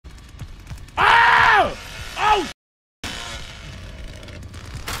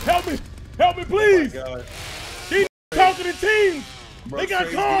Help me, please. Oh my God. These talking to teams. Bro, They got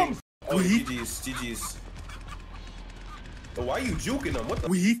Trey's comms. Oh, GG's. But why are you juking them? What the?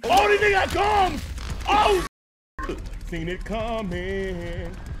 Oh, these niggas got comms. Oh, seen it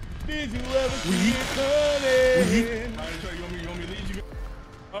coming. Did you ever see it coming? All right, Trey, you want me to lead you?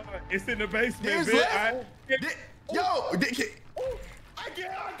 It's in the basement. Yo, I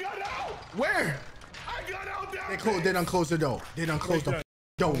got out. where? I got out there. They done closed the door. They done closed the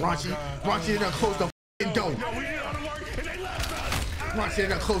door, Raunchy. Raunchy, they done closed the door. We did all the work and they left us. Raunchy, they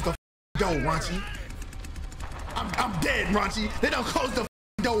done closed the door, Raunchy. I'm dead, Raunchy. They done closed the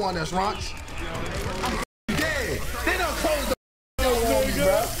door on us, Raunch. I'm dead. They done closed the door on me,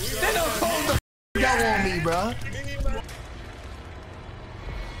 bro. They done closed the door on me, bro.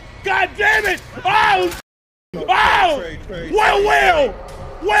 God damn it! Oh! Oh! Trey. Well!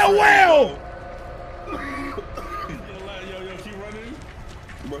 Yo, keep running.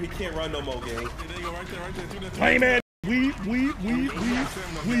 Bro, he can't run no more, gang. Right there. Hey, man. We.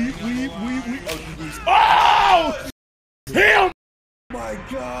 Oh! Him! My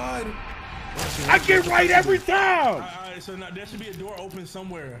God. I get right every time. Alright, so now there should be a door open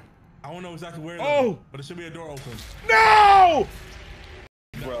somewhere. I don't know exactly where. Oh! But there should be a door open. No!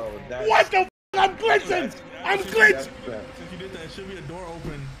 Bro, that's... What the f? I'm glitching! I'm glitching! Since you did that, it should be a door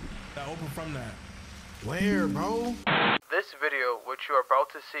open that open from that. Where, bro? This video, which you are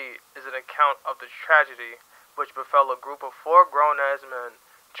about to see, is an account of the tragedy which befell a group of 4 grown-ass men,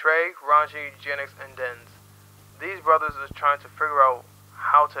 Trey, Raunchy, Janix, and Denz. These brothers are trying to figure out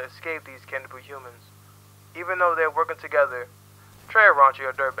how to escape these cannibal humans. Even though they're working together, Trey and Raunchy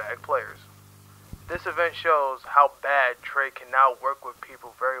are dirtbag players. This event shows how bad Trey can now work with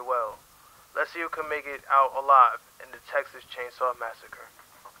people very well. Let's see who can make it out alive in the Texas Chainsaw Massacre.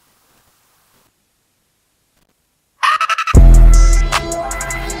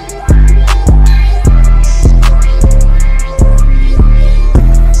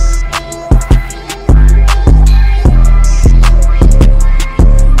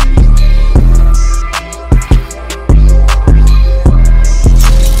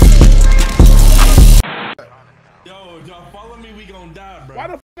 Follow me, we gonna die, bro. Why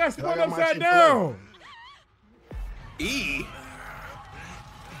the f I spun upside down? E.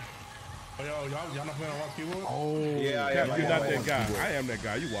 Oh, y'all not playing on rock keyboard? Oh, Yeah, I am. You're not that guy. I am that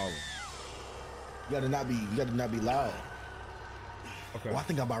guy. You wildin'. You gotta not be loud. Okay. Oh, I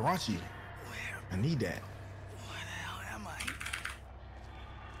think I buy Raunchy. I need that. Where the hell am I?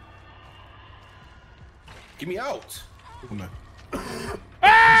 Get me out.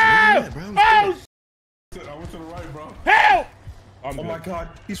 Ah! Oh! I went to the right, bro. Help! Oh my God,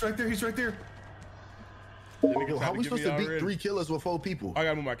 he's right there. Yo, how we supposed to beat 3 killers with 4 people? I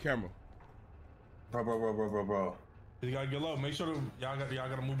gotta move my camera. Bro. You gotta get low. Make sure y'all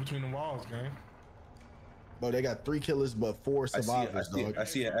gotta move between the walls, gang. Bro, they got 3 killers but 4 survivors, dog. I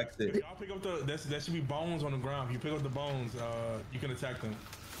see an exit. Y'all pick up there should be bones on the ground. If you pick up the bones, you can attack them.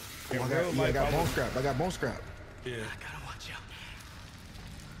 Oh, I got bone scrap. I got bone scrap. Yeah. I gotta watch out.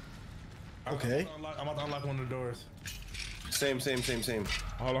 Okay. I'm about to unlock one of the doors. Same.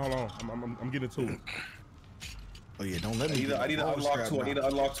 Hold on. I'm getting to it. Oh yeah, don't let me. I need an unlock tool. I need an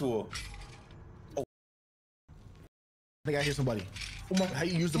unlock tool. Oh. I think I hear somebody. How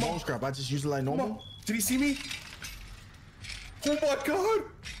you use the bone scrap? I just use it like normal. Did he see me? Oh my God.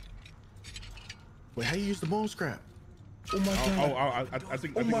 Wait, how you use the bone scrap? Oh my God. I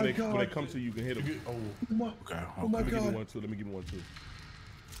think when they come to you, you can hit them. Okay. Oh my Let me give God. me one too. Let me give me one too.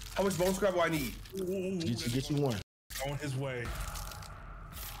 How much bone scrap do I need? Get you one. On his way.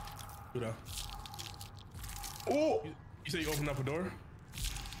 Oh. You say you opened up a door?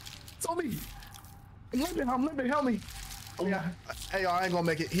 It's on me. I'm limping. Help me. Oh yeah. Hey, y'all, I ain't gonna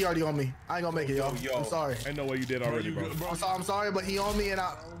make it. He already on me. I ain't gonna make it, y'all. Yo. I'm sorry. Ain't no way you did already, bro. I'm sorry, but he on me, and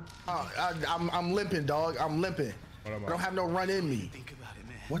I'm limping, dog. I'm limping. I don't have no run in me. Think about it,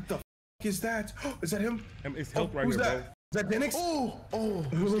 man. What the f is that? Is that him? It's help right Who's here, that? bro. Is that Denix? Oh.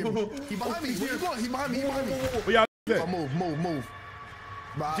 He behind me. Where you going? He behind me. But y'all Oh, move.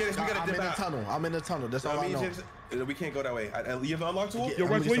 Bro, Janix, we gotta I'm dip in the out. tunnel. I'm in the tunnel. That's all I know. We can't go that way. You have an unlock tool? Yo,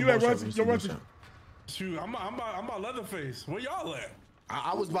 Raunchy, where you at, Raunchy? Yo, Raunchy. Shoot, I'm about Leatherface. Where y'all at?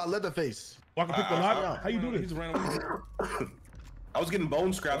 I was by Leatherface. I can pick the lock. How you do He this? just ran away. I was getting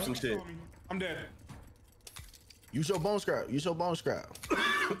bone scraps and shit. I'm dead. Use your bone scrap.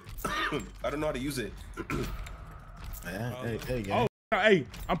 I don't know how to use it. Hey, Oh, hey,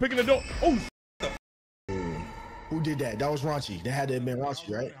 I'm picking the door. Oh, who did that? That was Raunchy. That had to have been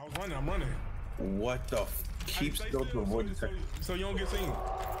Raunchy, right? I was running. I'm running. What the f? Keep still to avoid the tech. So you don't get seen.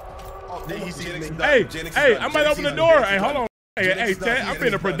 Oh, he sees me. hey, I'm about to open the door. Hey, hold on. Hey, Chad, I've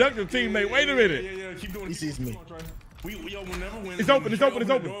been a productive teammate. Wait a minute. Yeah. Keep doing it. He sees me. We'll never win. It's open.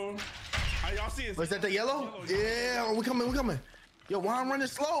 Y'all see it? Was that the yellow? Yeah, we coming. Yo, why I'm running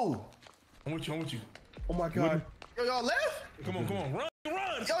slow? I'm with you. Oh my god. Yo, y'all left? Come on. Run. Yo,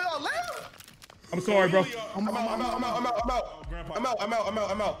 y'all left? I'm sorry, bro. I'm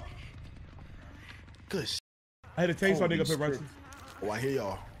out. Good shit. I had to taste my nigga up here, Raunchy. Oh, I hear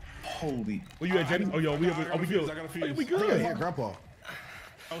y'all. Holy. Where you at, Janix? Oh, yo, we good. I got a fuse. We I think I good. hear Grandpa.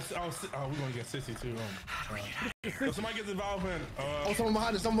 Oh, we're gonna get sissy too. So somebody get the valve in. Oh, someone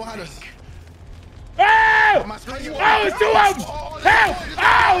behind us. Oh! My screen. Oh, it's 2 of them! Help!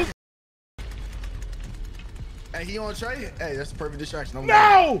 Oh! Hey, he on Trey? Hey, that's a perfect distraction.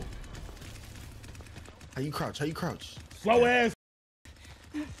 No! How you crouch? Slow ass.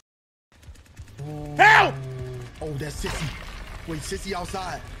 Help! Oh, that's Sissy. Wait, Sissy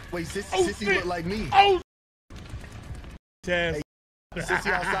outside. Wait, Oh, Sissy shit. look like me. Oh! Chaz. Hey.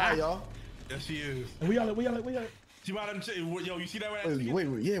 Sissy outside, y'all. Yes, she is. We all. She about to yo, you see that right? Wait,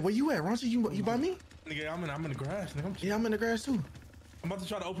 yeah, where you at, Raunchy? You by me? Nigga, I'm in the grass. Nigga, Yeah, I'm in the grass too. I'm about to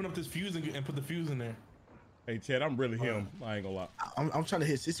try to open up this fuse and put the fuse in there. Hey, Chad, I'm really him. I ain't gonna lie. I'm trying to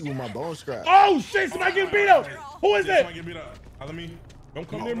hit Sissy with my bone scrap. Oh, shit, somebody getting beat up. Who is that? Somebody get beat up. Let me. Don't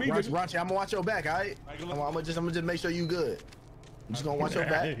come near me, Raunchy, nigga. I'm gonna watch your back, all right? I'm gonna just make sure you good. I'm just gonna watch your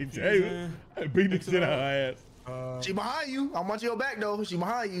back. Hey, Jay, beat the shit out of her ass. She behind you. I'm watching your back though. She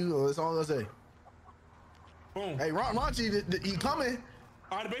behind you. That's all I'm gonna say. Boom. Hey, Raunchy, he coming.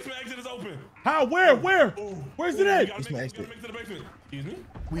 All right, the basement exit is open. How? Where? Where's it at? We gotta make it to the basement. Excuse me?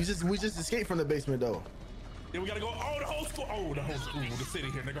 We just escaped from the basement though. Yeah, we gotta go. Oh, the whole school. The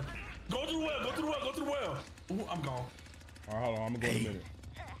city here, nigga. Go to the well. Ooh, I'm gone. All right, hold on. I'm gonna go in a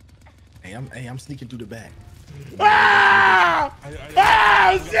minute. Hey, I'm sneaking through the back. Ah!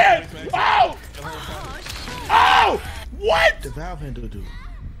 Oh, shit! Oh! Oh! What? The valve handle do.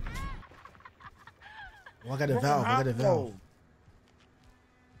 Oh, I got a valve.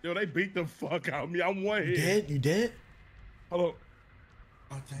 Yo, they beat the fuck out of me. I'm one hit. You dead? Hold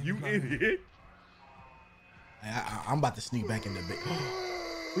Oh, on. dang, You idiot. I'm about to sneak back in the bed.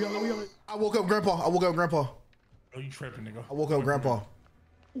 We all it. I woke up Grandpa. Oh, you tripping, nigga. I woke up Grandpa.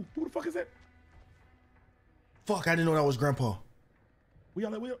 Ooh, who the fuck is that? Fuck, I didn't know that was Grandpa. We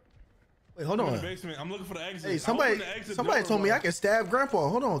all it. Wait, hold I'm in on. the basement. I'm looking for the exit. Hey, somebody told me I can stab Grandpa.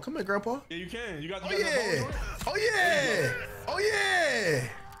 Hold on, come here, Grandpa. Yeah, you can. You got the Oh yeah.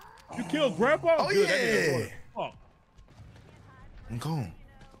 You killed Grandpa? Oh, Good, that yeah. nigga fuck. I'm gone.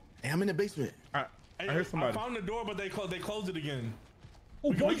 Hey, I'm in the basement. I heard somebody. I found the door, but they closed it again.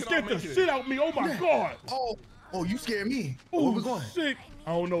 Oh, boy, you scared the shit out of me. Oh, my God. Oh, you scared me. Oh, Where we going? Shit.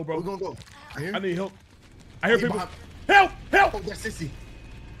 I don't know, bro. Where we gonna go? Right here? I need help. I hear people. behind- Help! Oh, that's Sissy.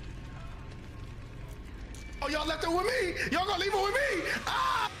 Oh, y'all left her with me. Y'all gonna leave her with me?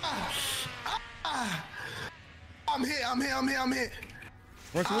 I'm hit.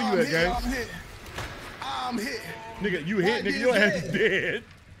 Russell, where you at, gang? I'm hit. Nigga, you hit, nigga. Your ass is dead.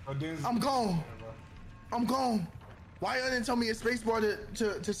 I'm gone. Why you didn't tell me a space bar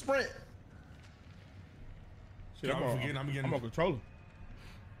to sprint? Shit, I'm on controller.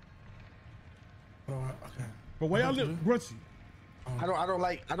 Oh, okay. But why y'all live, Raunchy?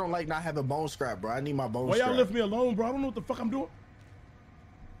 I don't like not having bone scrap, bro. I need my bone Why scrap. y'all left me alone, bro? I don't know what the fuck I'm doing.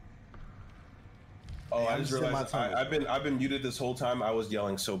 Oh, I I'm just just in realized my tunnel. I've been muted this whole time. I was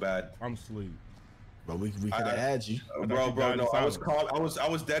yelling so bad. I'm asleep. But we could have had you. Bro, died no, in I was silence. calm. I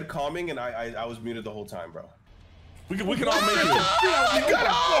was dead calming, and I was muted the whole time, bro. We can all make it. You got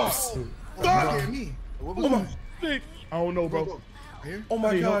off. Fuck me. What we going? Shit. I don't know, bro. Here? Oh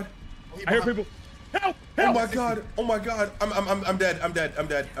my god. I hear people. Help! Oh Help! my god. Oh my god. I'm dead. I'm dead.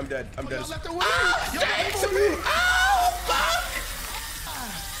 Y'all left her with me. Y'all left her with me.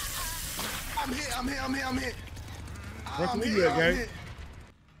 I'm hit. Russell, where you at, gang?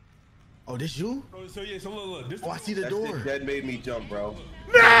 Oh, this you? So look. This Oh, I see the That door. shit dead made me jump, bro.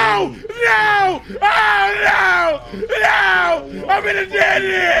 No! No! Oh, no! No! I'm in a dead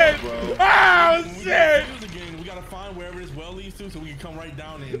end! Oh, shit! We gotta find wherever this well leads to, so we can come right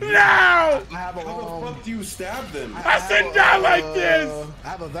down there. No! I have a How the fuck do you stab them? I shouldn't die like this! I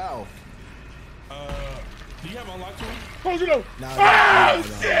have a valve. Do you have unlocked one? Close the door. Nah, Oh, no.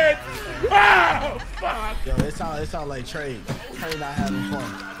 shit! Oh, fuck! Yo, it sound like Trey. Trey not having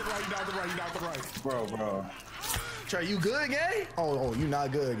fun. You down the right. Bro. Trey, you good, gang? Oh, you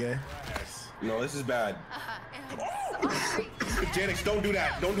not good, gang. No, this is bad. Janix, don't do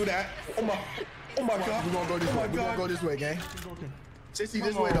that. Don't do that. Oh my god. We gonna go this way. We gonna go this way, gang. Sissy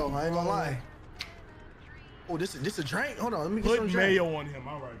this way though. I ain't gonna lie. Oh, this a drink. Hold on, let me get some Put drink. mayo on him.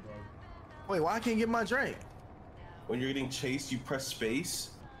 All right, bro. Wait, why I can't get my drink? when you're getting chased, you press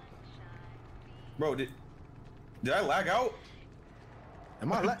space. Bro, did I lag out?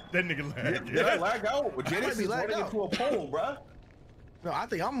 Am I lag? That nigga lagged. Did I lag out? Well, Janix is running into a pole, bruh. No, I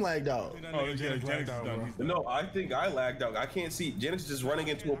think I'm lagged out. Oh, yeah, Janix is done. No, I think I lagged out. I can't see. Janix is just running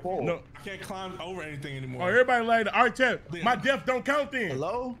into a pole. No. I can't climb over anything anymore. Oh, everybody lagged. All right, chat. My death don't count then.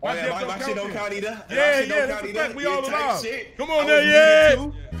 Hello? Oh, yeah, my shit don't count either. Yeah, that's the fact. We all alive. Shit. Come on there, yeah.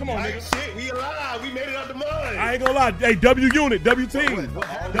 Come on, Tight nigga. shit. We alive. We made it out the mud. I ain't gonna lie. Hey, W unit, W team, Oh, W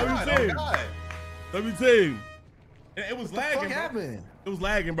God, team, oh, God. W team. It was What lagging, the fuck bro. happened? It was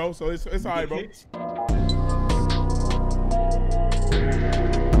lagging, bro. So it's all right, bro.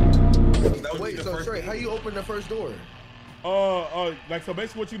 Wait, so Trey, how you open the first door? Like so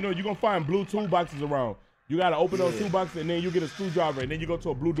basically what you know, you're gonna find blue toolboxes around. You gotta open those toolboxes and then you get a screwdriver and then you go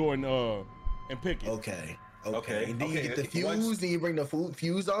to a blue door and pick it. Okay. Okay. And then you Okay. get the fuse, then you bring the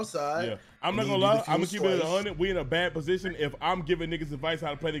fuse outside. Yeah, I'm not and gonna then you lie. do the I'm gonna fuse keep it at twice. 100. We in a bad position. If I'm giving niggas advice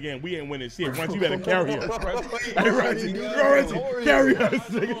how to play the game, we ain't winning shit. Once you better carry us. Hey, Raunchy, carry us.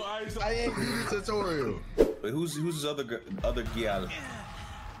 Nigga. I ain't need a tutorial. Wait, who's his other gyal?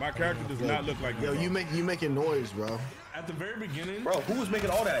 My character does not look like Yo, you. you making noise, bro. At the very beginning. Bro, who was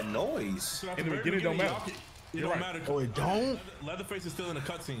making all that noise? So at In the the very beginning, don't matter. y'all It You're don't right. matter. Oh, it don't? Leatherface is still in the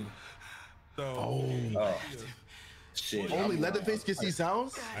cutscene. So. Oh, shit. Only Leatherface can see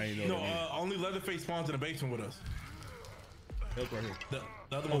sounds? I ain't know No, that. only Leatherface spawns in the basement with us. That's right here.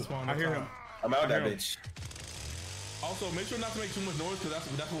 The other one spawns. I hear him. I'm out that I hear bitch. Also, make sure not to make too much noise because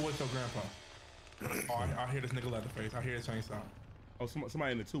that's what wakes up Grandpa. Oh, I hear this nigga Leatherface. I hear his chainsaw. Oh,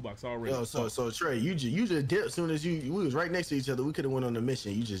 somebody in the toolbox already. Yo, so Trey, you just dipped as soon as we was right next to each other. We could have went on the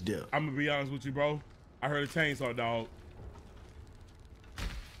mission. You just dipped. I'm gonna be honest with you, bro. I heard a chainsaw, dog.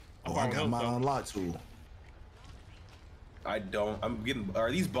 Oh, I got help, my though. unlock tool. I don't. I'm getting.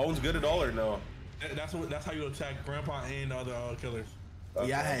 Are these bones good at all or no? That's how you attack Grandpa and the other killers.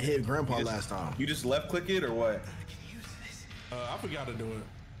 Yeah, I had hit Grandpa You just- last time. You just left click it or what? I forgot to do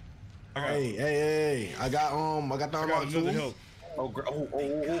it. Hey! I got the I got unlock tool. another help. Oh, Ooh,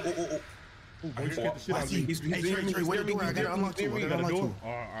 boy, you scared the shit I out of see. me. He's Hey, near Trey, me, Trey, he's wait near a me, door. I he's got near an me, unlock he's near tool. me. I You got an got a unlock door? tool.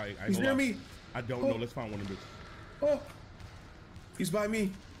 Oh, I ain't He's gonna near lie. me. I don't know. Let's find one of them bitches. Oh, he's by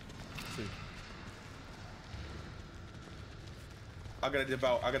me. See. I gotta dip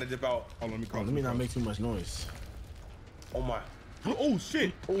out. I gotta dip out. Oh, let me Oh, cross. let me not make too much noise. Oh my. Oh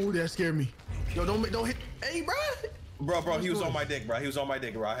shit! Oh, that scared me. Yo, don't hit. Hey, bro. Bro, he was on my dick, bro. He was on my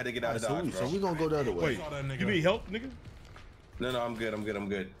dick, bro. I had to get out of dodge, So bro. we gonna go the other way. Wait, saw that nigga. you need help, nigga? No, I'm good. I'm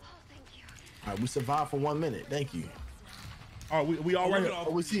good. All right, we survived for 1 minute. Thank you. Oh, we all right here. Oh,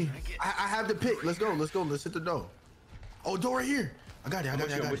 we see. I have the pick. Let's go. Let's hit the door. Oh, door right here. I got it. I'm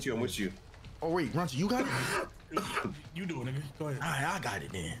with you. I'm with you. Oh wait, Raunchy, you got it? You do it, nigga. Go ahead. All right, I got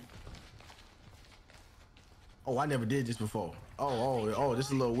it then. Oh, I never did this before. Oh, this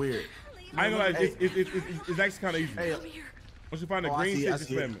is a little weird. I ain't gonna lie, Hey. it's actually kind of easy. Hey, Once you find the Oh, I green see, shit, I just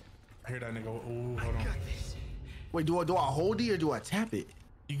see it. spam it. I hear that nigga. Ooh, hold on. wait, do I hold it or do I tap it?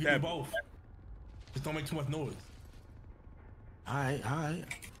 You can do both. Just don't make too much noise. All right.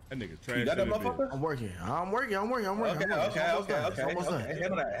 That nigga trash. You got that in this bitch. motherfucker? I'm working. Okay.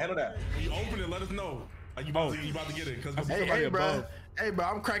 Handle that. When you open it, let us know. Like you about to get it. Cause I see Hey, somebody bro. above. Hey, bro,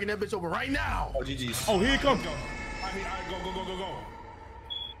 I'm cracking that bitch open right now. Oh, GG's. Oh, here it comes. go. All right, go.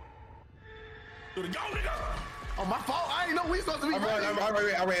 Do the go, nigga. Oh, my fault. I ain't know we supposed to be I ran. Hey,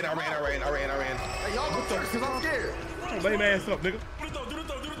 y'all go first, cause I'm scared. Lame ass up, nigga. Do the throw.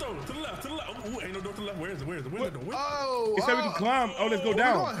 To the left. Ooh, ain't no door to the left. Where's it? Where's the door? Oh, It said we can climb. Oh, let's go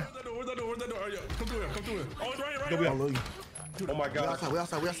down. Where's that door? Oh, yeah. Come through here. Oh, it's right Go here. back. Oh my We god.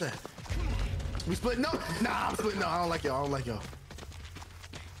 outside. We split? No. Nah, I'm splitting. No, I don't like y'all.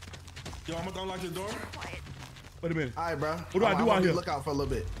 Yo, I'm gonna unlock this door. Wait a minute. All right, bro. What do I do out here? Look out for a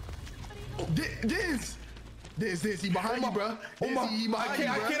little bit. Oh, Denz, he behind you, bro. He behind you, bro. I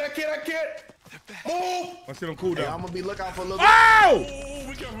can't. Move. My shit on cooldown. Hey, I'm gonna be looking out for a little bit. Oh! Oh,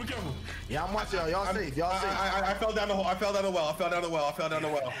 be careful. Yeah, I'm watching y'all. Y'all safe. I fell down the hole. I fell down the well.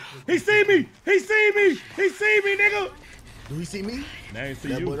 He see me, nigga. Do he see me? Now he see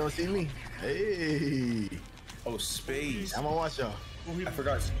That boy you. don't see me. Hey, Oh, space. I'm gonna watch y'all. I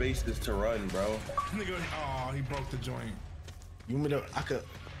forgot space is to run, bro. Nigga, oh, he broke the joint. You want me to? I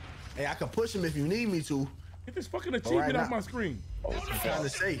could push him if you need me to. Get this fucking achievement right off now. my screen. I'm trying to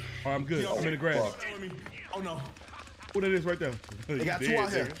say. Oh, I'm good. I'm in the grass. Oh no. What it is right there? They got two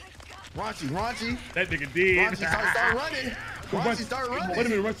out here. Raunchy. That nigga dead. Raunchy start running. Raunchy start running. Wait a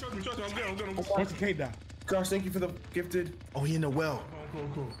minute, Raunchy. Trust me, I'm good. Raunchy can't die. Gosh, thank you for the gifted. Oh, he in the well.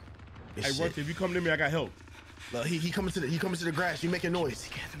 Cool. This Hey, shit. Raunchy, if you come to me, I got help. Look, he coming to the grass. You making noise.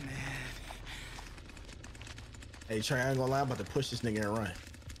 Hey, Trey, I ain't gonna lie, I'm about to push this nigga and run.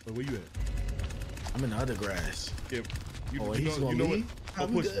 Wait, where you at? I'm in the other grass. Yeah. He's gonna leave? What?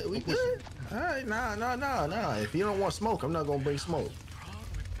 We good? We good? All right, nah. If you don't want smoke, I'm not gonna bring smoke.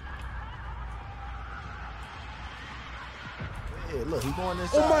 Yeah, look, he going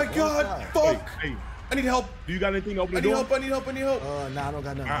inside. Oh my God! Fuck! Hey, I need help. do you got anything to open the I need door? help. I need help. I need help. Nah, I don't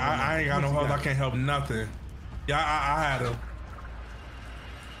got nothing. I ain't got no help. I can't help nothing. Yeah, I had him.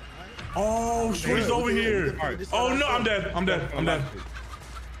 Oh, Shorty's over here. Oh no, I'm dead. I'm dead.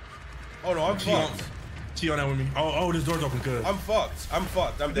 Oh no, I'm fucked. She on that with me. Oh, this door's open. Good. I'm fucked. I'm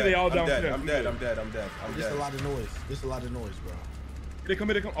dead. They all I'm dead. downstairs. I'm dead. I'm dead. This a lot of noise. This a lot of noise, bro. They come.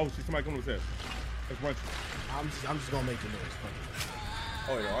 Oh, shit, somebody come upstairs. Let's run. I'm just gonna make the noise.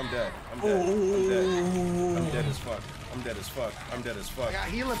 Oh no, I'm dead. I'm dead as fuck. I'm dead as fuck. I got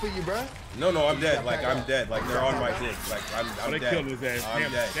healing for you, bro. No, I'm dead. Like I'm dead. Like they're on my dick. Like I'm They dead. killed his ass.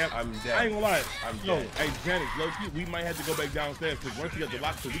 I'm dead. I'm dead. I ain't gonna lie. I'm No, dead. hey, Janix, low-key, we might have to go back downstairs because once you get the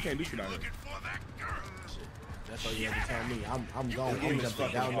lock, so we can't do shit out here. That's all you have to tell me. I'm going. Give me I'm this gonna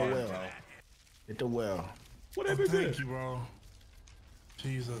fucking down the card, well. bro. Hit the well. Whatever it Thank is. you, bro.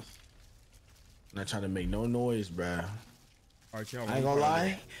 Jesus. I'm not trying to make no noise, bro. All right, y'all. I ain't gonna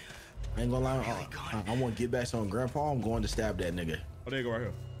lie. I want to get back on Grandpa. I'm going to stab that nigga. Oh, there you go right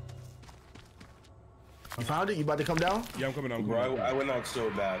here. You found it? You about to come down? Yeah, I'm coming down. Bro, I went out so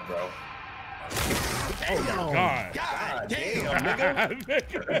bad, bro. Oh, God. God damn,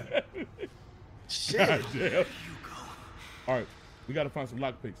 nigga. Shit. God damn. All right, we gotta find some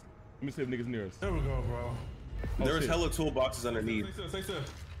lockpicks. Let me see if niggas near us. There we go, bro. There was shit. hella toolboxes underneath. Stay still.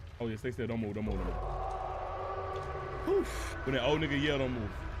 Oh yeah, stay still. Don't move. Whew. When that old nigga yell, don't move.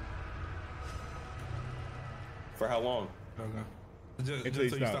 For how long? Okay. Until he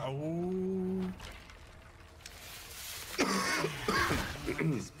so you stop. stop. Ooh.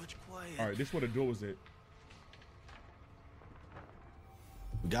 All right, this where the door was at.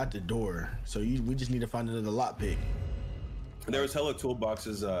 We got the door, so we just need to find another lockpick. There was hella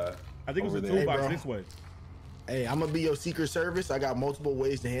toolboxes. I think it was over a there. toolbox Hey, bro. this way. Hey, I'm gonna be your secret service. I got multiple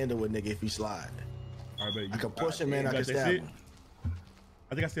ways to handle a nigga if he slide. All right, baby. I can push him and I got can that stab shit? him.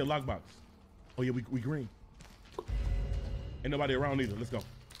 I think I see a lockbox. Oh yeah, we green. Ain't nobody around either. Let's go.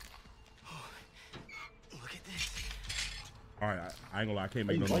 Look at this. All right, I ain't gonna lie. I can't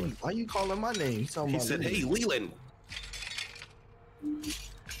make no noise. Why you calling my name? He said, "Hey, Leland."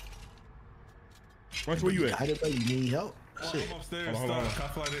 Rush, where you at? I didn't know you need help. Shit. I'm upstairs. Hold on. Stuck. I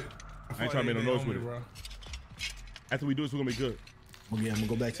feel like it. I ain't trying to make no noise with it. bro. After we do this, we're gonna be good. Okay, I'm gonna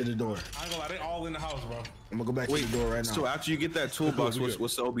go back to the door. I ain't gonna lie, they all in the house, bro. I'm gonna go back to the door right now. So after you get that toolbox, we good.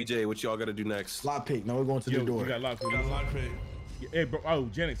 what's the OBJ? What y'all gotta do next? Lockpick. No, we're going to Yo, the door. we got locks. Got a lot of pig. Hey, bro. Oh,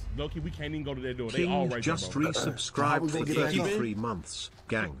 Janix, Loki, we can't even go to that door. They all King right just there, bro. How we resubscribed for gonna get back up? 33 months,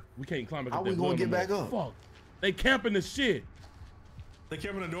 gang. We can't climb back How up we that gonna wall get no back more. up? Fuck. They camping the shit. They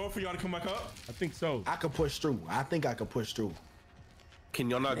camping the door for y'all to come back up? I think so. I could push through. I think I could push through. Can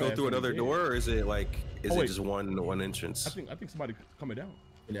y'all not go Yeah, through that's what another he door, or is it like Oh, wait. just one entrance? I think somebody coming down.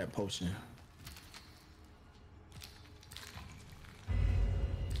 In that potion.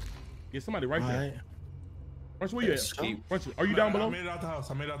 Yeah, somebody right All there. right. Rush, where you That's at? cheap. Rush, are you down I below? made it out the house.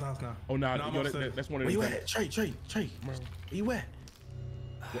 I made it out the house now. Oh nah, No, I'm yo, upstairs. that's one of Where them. you at? Trey. Where you at?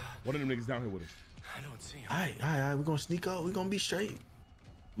 One of them niggas down here with us. I don't see him. All right. We're gonna sneak up. We're gonna be straight.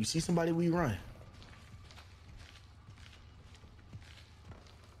 We see somebody, we run.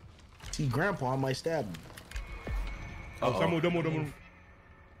 See Grandpa, I might stab him. Oh, don't move.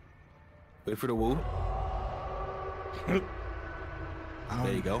 Wait for the woo.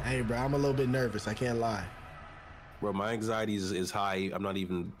 There you go. Hey, bro, I'm a little bit nervous. I can't lie. Bro, my anxiety is high. I'm not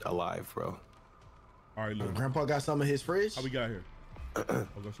even alive, bro. All right, look. Grandpa got some in his fridge. How we got here?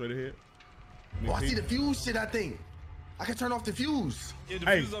 I'll go straight ahead. Oh, I see the fuse shit, I think. I can turn off the fuse. Yeah, the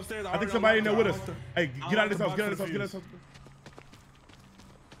Hey, fuse upstairs. I think somebody in there with us. I Hey, get out of this house. unlocked Get out of this the house. Get out of this fuse. house.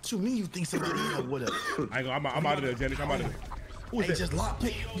 What you mean you think somebody in there with us? I ain't gonna, I'm out of there, Janix. I'm out of there. Who is Hey, that? just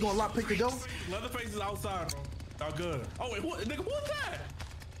lockpick. You gonna lockpick the door? Leatherface is outside, bro. Y'all good. Oh, wait, what? Nigga, what's that?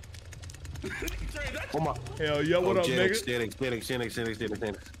 Trey, that? Oh my. Hell yeah, what up, nigga? Janix.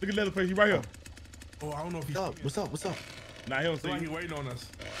 Look at Leatherface, he right here. Oh, I don't know if he's... What's up? What's up? Nah, he don't It's like see he you. waiting on us.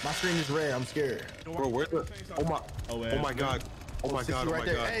 My screen is red. I'm scared. Bro, where's the? Oh my. Oh, Oh my god. Oh my god. Sissy Oh right my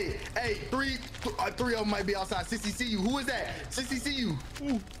there. god. Hey, three of them might be outside. Sissy see you. Who is that? Sissy see you.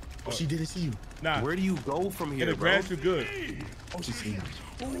 Ooh. Oh, she didn't see you. Nah, Where do you go from in here, the bro? grass, you good. Oh, she see you.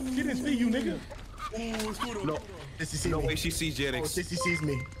 She didn't see you, nigga. Ooh, Scooter. No, Sissy see no me. way she sees Oh, Janix. Sissy sees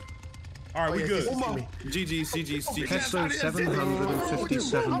me. All right, we yeah, good. Sissy see me. GG. Peso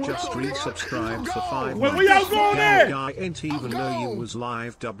 757 just resubscribed for 5 Wait, where y'all months. going Gang at? guy ain't even know you gone. was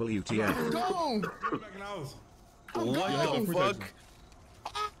live, WTF. Go. Back in the house. What the fuck?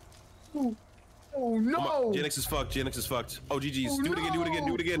 Oh no! Janix is fucked. Janix is fucked. Oh, GG's. Do it again. Do it again.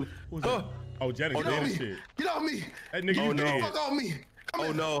 Do it again. Oh, Janix, Get on me! shit. Get on me! That nigga, you Get the dead. fuck on me! Come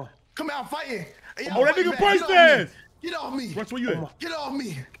here. no. Come here, I'm fighting. Hey, Oh, that nigga punched Get ass. Get off me! Russ, where you at? Get off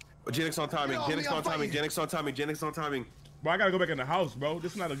me! Janix on timing. Get off me, Janix on I'm timing. fighting. Janix on timing. Janix on timing. Bro, I gotta go back in the house, bro.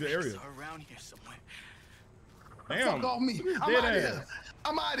 This is not a good area. Around here somewhere. Damn. Fuck off me! I'm Dead out of ass. here!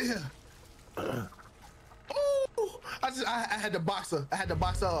 I'm out of here! Ooh! I had to box her. I had to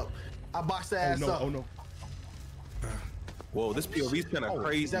box her up. I boxed her ass up. Oh no. Whoa, this POV's kind of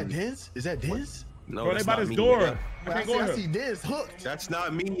crazy. Is that Denz? Is that Denz? No, Bro, they that's by not this me, door. nigga. I can't go I here. see Denz hooked. That's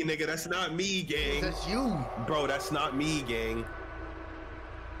not me, nigga. That's not me, gang. That's you. Bro, that's not me, gang.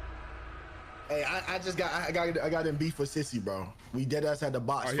 Hey, I got in beef with Sissy, bro. We dead ass had the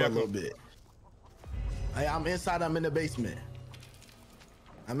box Alright, for a here I little come. bit. Hey, I'm inside. I'm in the basement.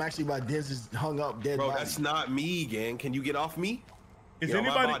 I'm actually by Denz is hung up dead. Bro, body. that's not me, gang. Can you get off me? Is Get off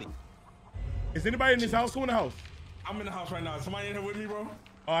my anybody? body. Is anybody in this house? Who in the house? I'm in the house right now. Somebody in here with me, bro?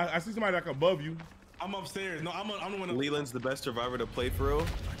 Oh, I see somebody like above you. I'm upstairs. No, I'm the one. Leland's the best survivor to play for real.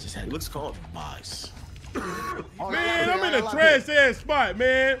 He looks calm. box. Man, I'm in a trash ass spot,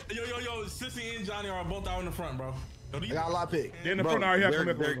 man. Yo, Sissy and Johnny are both out in the front, bro. Yo, I got a lot pick. They're in the Bro, front. All right, here,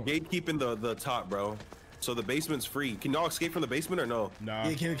 they're come gatekeeping the top, bro. So the basement's free. Can y'all escape from the basement or no? Nah.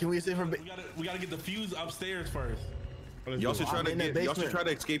 Yeah, can we say from? we gotta get the fuse upstairs first. Y'all should try I'm to in that y'all should basement. try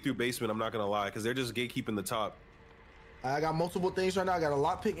to escape through basement. I'm not gonna lie, because they're just gatekeeping the top. I got multiple things right now. I got a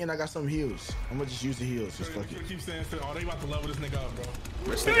lot pick and I got some heals. I'm gonna just use the heals. Just fuck it. Keep saying, oh, they about to level this nigga up, bro.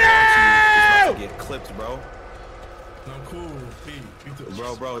 This nigga Raunchy is about to get clipped, bro. No,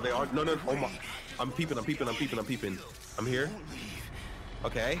 cool. Bro, they are no. Oh my, I'm peeping. I'm here.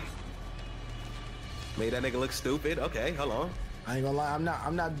 Okay. Made that nigga look stupid. Okay, hold on. I ain't gonna lie. I'm not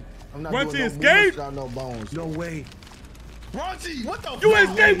Raunchy doing no escaped? movements without no bones. No way. Raunchy, what the? You fuck?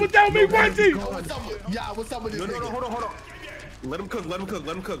 escaped without me, Raunchy. What's up with, yeah, what's up with this No, nigga? hold on. Let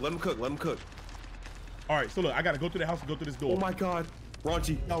him cook. All right, so look, I gotta go through the house and go through this door. Oh my God.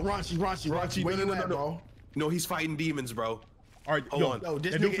 Raunchy. No, Raunchy, where you at, bro? No, he's fighting demons, bro. All right, Hold on. Yo,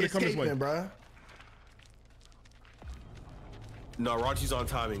 this that dude nigga finna come this way. escaping, bro. No, Raunchy's on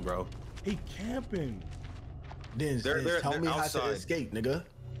timing, bro. He camping. Denz, tell me how to outside. escape, nigga.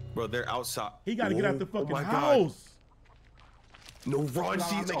 Bro, they're outside. He gotta get out the Oh fucking my God. house. No, I'm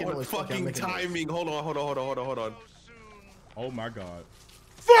Raunchy's making on noise. Okay, I'm fucking making noise. timing. Hold on. Oh my God.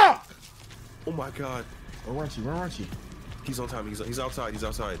 Fuck! Oh my God. Where Raunchy? He's on timing. He's outside.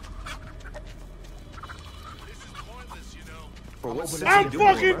 Bro, what's Sissy I'm doing,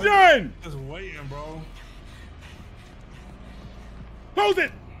 fucking bro? done. Just waiting, bro. Close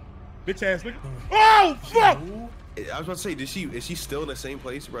it. Bitch ass nigga. Oh fuck! I was about to say, is she still in the same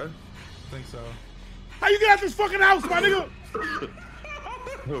place, bro? I think so. How you get out this fucking house, my nigga?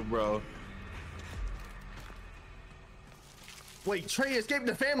 Bro. Wait, Trey escaped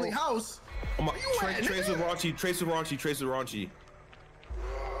the family house. Oh my, you at, Trace with nigga? Raunchy.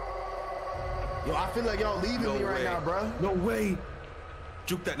 Yo, I feel like y'all leaving No me right way. now, bro. No way.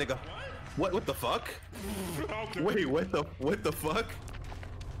 Juke that nigga. What the fuck? Wait, what the fuck?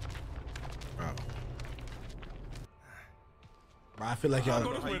 Bro, I feel like y'all.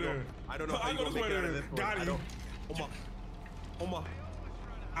 Go this way then. I don't know how you Go gonna this make way it out of then. this one. Got I him. don't. Oh my.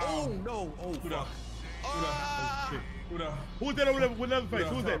 Oh no. Oh Who the? fuck. Who the? Who's that over there with another face?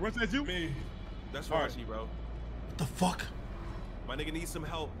 Who's that? Russ, that's you? Me. That's All right. Raunchy, bro. What the fuck? My nigga needs some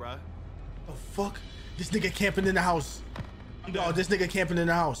help, bruh. The fuck? This nigga camping in the house. Oh, this nigga camping in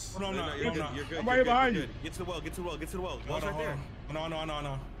the house. No, No, you're good. You're good. I'm right here behind you. Get to the well. Get to the well. Well's right there.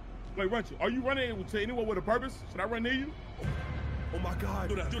 No. Wait, Runchy, are you running to anyone with a purpose? Should I run near you? Oh my God.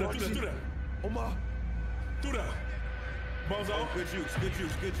 Do that. Oh my. Do that. Bozo. Oh, good jukes.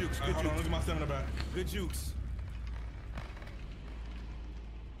 Hold on, look at my stamina back. Good jukes.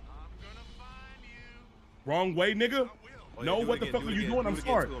 Wrong way, nigga. Oh, No, yeah, do what it the again, fuck do are it you again, doing? do I'm it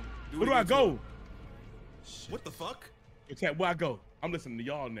sorry. again to him. Do it Where do I again to go? him. What the fuck? Chat, where I go? I'm listening to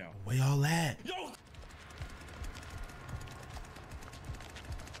y'all now. Where y'all at? Yo.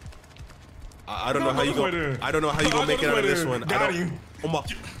 I don't know how you go. I don't know how you gonna make it out of this one. Got him. Oh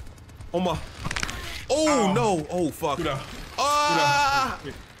my. Oh no. Oh fuck. Do that. Ah!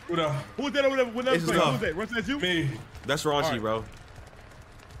 Who the? Who's that over there with another This face? is tough. Who's that? Russ, that's you? Me. That's Raunchy, Alright. bro.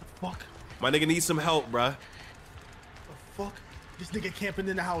 Fuck. My nigga needs some help, bruh. The fuck? This nigga camping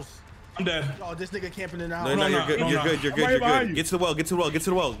in the house. I'm dead. Oh, this nigga camping in the house. No, I'm you're not. good. No, You're I'm good. not. You're I'm good. right You're behind good. you. Get to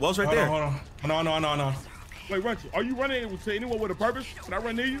the well. Well's right there. Hold on. No. Wait, Runchy, are you running to anyone with a purpose? Should I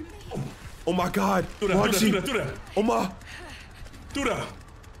run near you? Oh my God. Do that. Raunchy. Do that. Oh my. Do that.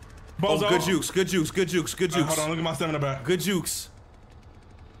 Bozo. Oh, good jukes, good jukes, good jukes, good jukes. Hold on, look at my stamina back. Good jukes.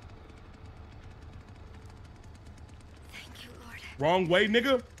 Thank you, Lord. Wrong way,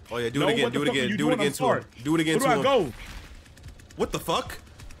 nigga. Oh yeah, do No, it again, what the do it fuck are again, you do it doing? again I'm to him. sorry. Do it again Where to do I him. go? What the fuck?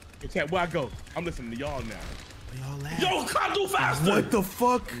 Hey, chat, where I go? I'm listening to y'all now. Yo, come do faster. What the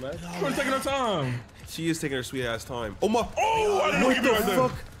fuck? We're taking our time. She is taking her sweet ass time. Oh my. Oh, I didn't What get the right there.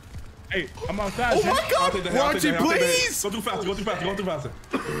 fuck? Hey, I'm outside. Oh Jen. my God, Raunchy, please! Go too fast, go too fast, go too fast.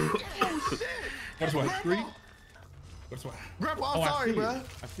 Oh shit. Go this way. Street. Go this way. Grandpa, I'm Oh, sorry, I see bro. it.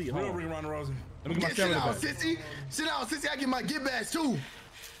 I see it. Hold Real on. ring around the Rosie. Let me get my Sit stamina down, back. sissy. Sit down, sissy. I get my get bags too.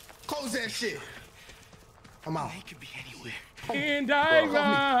 Close that shit. I'm out. They could be anywhere. And I Fuck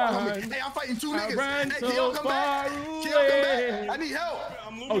run. me. Hey, I'm fighting two I niggas. ran Hey, so can y'all come back? far Can y'all come back? away. I need help.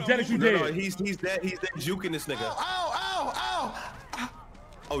 I'm looping, Oh, I'm Janix, you looping. No, dead. he's dead. He's dead juking this nigga. Ow, ow, ow.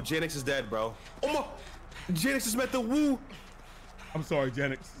 Oh, Janix is dead, bro. Oh my. Janix just met the woo. I'm sorry,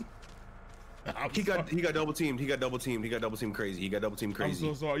 Janix. He got double teamed. He got double teamed. He got double teamed crazy. He got double teamed I'm crazy.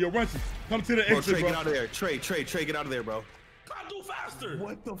 so sorry. Yo, Raunchy, come to the Bro, exit, Trey, bro. get out of there. Trey, get out of there, bro. Gotta do faster.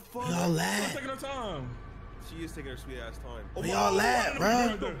 What the fuck? Y'all We're at? taking our time. She is taking her sweet ass time. Oh, Where y'all at,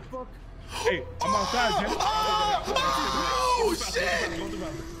 bro? Hey, I'm outside, Janix. Oh shit! Go too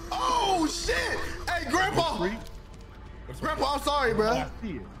fast. Oh shit! Hey, Grandpa! Street. Grandpa, I'm sorry, Oh, bro. I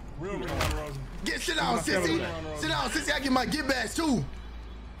see it. Real ring around the Rosie. Sit down, sissy. Sit down, sissy. I get my get bags too.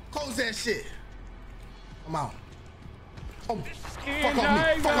 Close that shit. I'm out. Oh, fuck on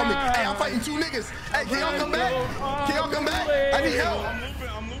me. Fuck on me. Hey, I'm fighting two niggas. Hey, can y'all come back? Can y'all come back? I need help. I'm looping,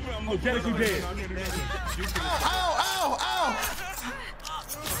 I'm looping, I'm Oh, looping. Janix, you dead. Ow, ow, ow.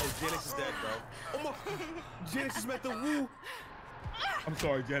 Oh, Janix is dead, bro. Oh my. Janix just met the woo. I'm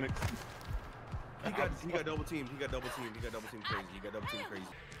sorry, Janix. He got double teamed. He got double teamed. He got double teamed crazy. He got double teamed crazy.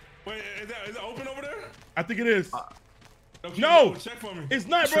 Wait, is that open over there? I think it is. Okay, No! yo, check for me. It's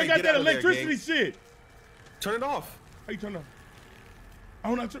not, bro. Trey, You got get that out of there, electricity gang. shit. Turn it off. How you turn on? I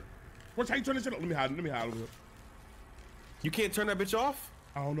don't know. What's how you turn this shit off? Let me hide over here. You can't turn that bitch off?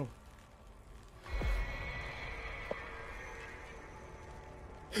 I don't know.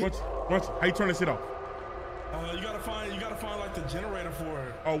 What's how you turn this shit off? You gotta find like the generator for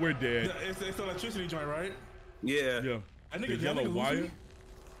it. Oh, we're dead. It's the electricity joint, right? Yeah. Yeah. That The nigga, yellow wire.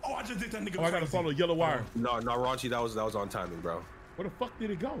 Oh, I just did that nigga. Oh, I gotta crazy. follow the yellow wire. No, Raunchy, that was on timing, bro. Where the fuck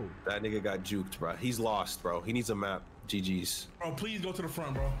did it go? That nigga got juked, bro. He's lost, bro. He needs a map. GG's. Bro, please go to the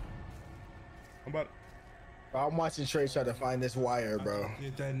front, bro. I'm about. I'm watching Trey try to find this wire, bro.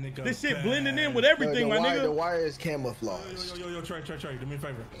 Get that nigga. This shit back. blending in with everything, my the nigga. wire is camouflage. Yo, Trey, do me a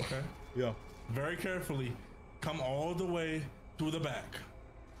favor, okay? Yeah. Very carefully, come all the way to the back.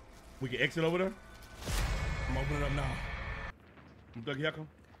 We can exit over there. I'm opening it up now. I'm Dougie, how come?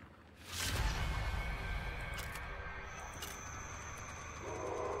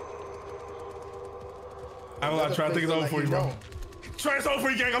 I'm gonna try to think it's over for you, bro. Trey, it's over for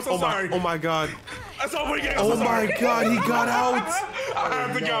you, gang. I'm so sorry. Oh my god. It's over for you, gang. I'm Oh so sorry. my god, he got out. I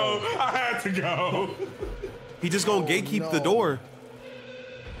had to go. I had to go. He just gonna gatekeep the door.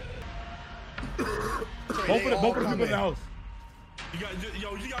 Both of the people in the house. You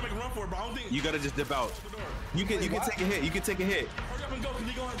gotta make a run for it, bro. I don't think. You gotta just dip out. You can take a hit. You can take a hit. Hurry up and go, cause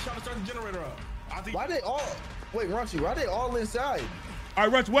he gonna try to start the generator up. I think. Why they all? Wait, Raunchy, why they all inside? All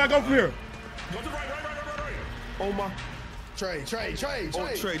right, Raunchy, where I go from here? Go to the right. Oh my. Trey. Oh,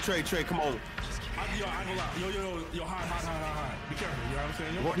 Trey, come on. Yo, I ain't gonna lie. Yo, hide. Be careful, you know what I'm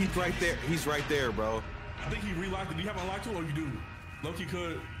saying? Well, he's right there. He's right there, bro. I think he relocked it. Do you have it unlocked too, or you do? Loki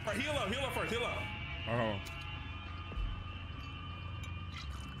could. All right, heal up first, heal up. All right.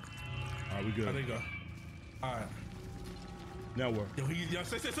 All right, we good. There you go. All right. Now where? Yo,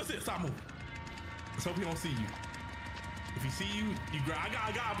 sit, stop moving. Let's hope he don't see you. If he see you, you grab.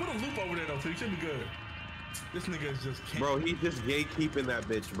 I put a loop over there though, so you should be good. This nigga is just. Bro, he's just gatekeeping that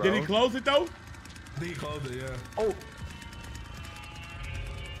bitch, bro. Did he close it though? I think he closed it, yeah. Oh.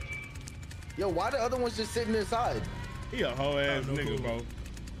 Yo, why the other ones just sitting inside? He a hoe ass no nigga, clue. bro.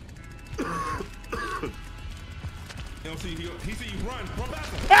 You don't see, he see you run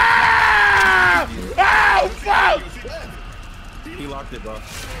past him. Ah! Oh fuck! He locked it, bro.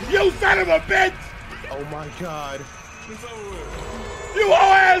 You son of a bitch! Oh my god. It's over with. You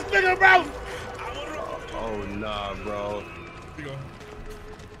hoe ass nigga, bro! Oh nah, bro. Here you go.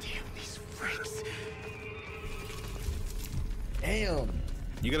 Damn these freaks. Damn.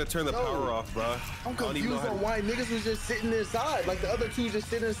 You gotta turn the power off, bro. I'm confused on why niggas was just sitting inside. Like the other two just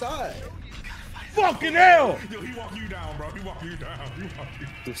sitting inside. Fucking hell! Yo, he walked you down, bro.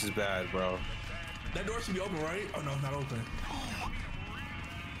 This is bad, bro. That door should be open, right? Oh no, it's not open.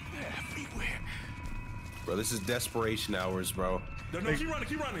 Everywhere. Bro, this is desperation hours, bro. No, keep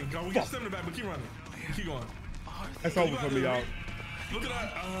running. Go, we got stamina back, but keep running. Keep going. That's over for me, y'all. Look at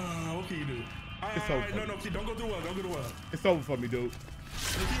that. What can you do? It's over. No, don't go through well. Don't go through well. It's over for me, dude.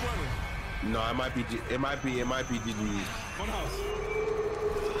 Keep running. No, it might be GG. One house.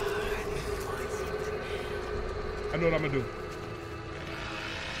 I know what I'm gonna do.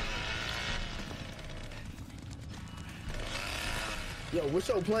 Yo, what's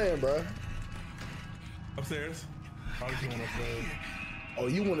your plan, bro? Upstairs. Probably going upstairs. Oh,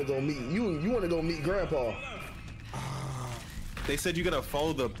 you wanna go meet you wanna go meet Grandpa? They said you gotta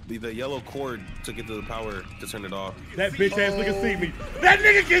follow the yellow cord to get to the power to turn it off. That bitch ass nigga see me. That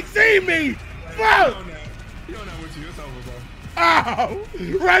nigga can see me. Fuck. You don't know what you. It's over, bro. Ow!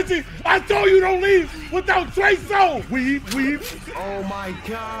 Raunchy, I told you don't leave without Trey Soul. Weep. Oh my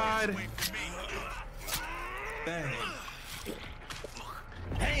god. Dang.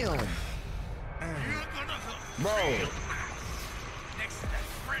 Damn.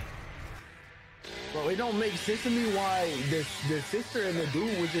 Bro, it don't make sense to me why the sister and the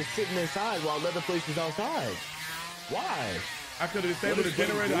dude was just sitting inside while Leatherface was outside. Why? I could have disabled the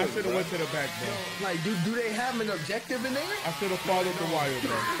generator. I should have went to the back, bro. Like, do they have an objective in there? I should have followed the wire,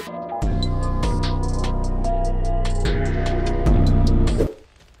 bro.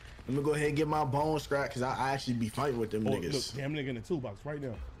 Let me go ahead and get my bones scrapped because I actually be fighting with them niggas. Look, damn nigga in the toolbox right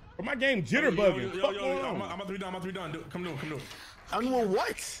now. But my game jitterbugging. Yo, I'm about to be done. Come do it. I'm doing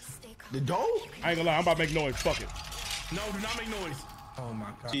what? The dough? I ain't gonna lie, I'm about to make noise. Fuck it. No, do not make noise. Oh my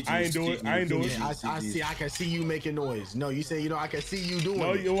god. I ain't do it. I can see you making noise. No, you say I can see you doing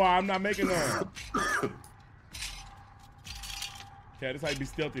it. No, I'm not making noise. Yeah, this how you be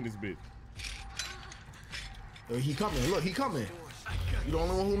stealthy in this bitch. Oh, he coming. Look, he coming. You the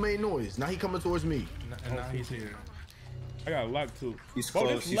only one who made noise. Now he coming towards me. And now he's here. I got a lock too. He's Bro,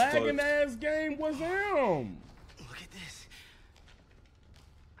 close. this lagging ass game was him. Look at this.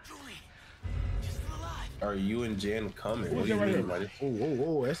 Julie, just alive. Are you and Jan coming? Who's What that do you right mean, here? buddy?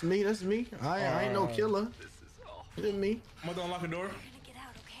 Oh, that's me. I ain't no killer. It ain't me. I'm about to unlock the door. Get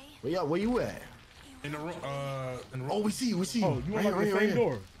out, okay? Where you at? In the room. Oh, we see you. Oh, you unlock the same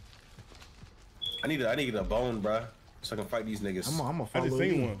door. I need to get a bone, bruh, so I can fight these niggas. I'm gonna I follow just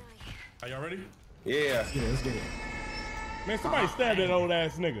seen you. one. Are y'all ready? Yeah. Yeah, let's get it. Man, somebody stabbed that old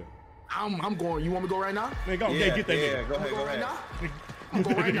ass nigga. I'm going. You want me to go right now? Man, go Yeah, get that yeah, nigga. go ahead, go Right ahead. now? I'm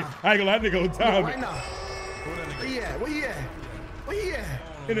going right now. I ain't gonna lie, that nigga on Go time. right now. Where he at? Where he at? Where he at?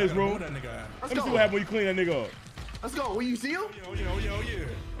 In his room. That nigga. Let's Let me go. see what happened when you clean that nigga up. Let's go. Where you see him? Yo. Come here,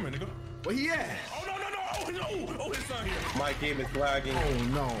 nigga. Where he at? Oh no. Oh, his son here. My game is lagging. Oh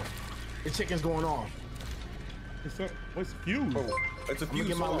no. The chicken's going off. What's fuse? Oh, it's a fuse.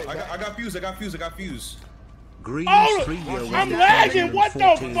 get my Hold on. leg I got fuse. I got fuse. Green Oh, 3 year I'm lagging. What the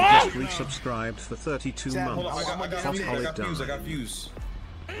fuck? Just resubscribed for 32 Hold on, months. I got Top fuse, solid I got dime. fuse.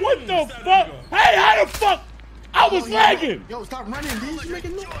 What the fuck? Hey, how the fuck? I was lagging. Yo, stop running. Didn't you make a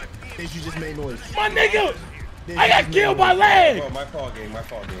noise? Did you just made noise? My nigga, Did I you got just killed make by noise? lag. Bro, my fault game.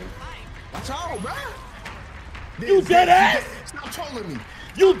 Watch out, bro. You dead ass? Stop trolling me.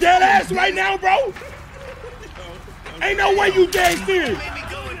 You dead ass right now, bro? Ain't no way you dead serious.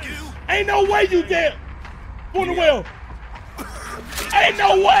 Ain't no way you dead. On the wheel. Ain't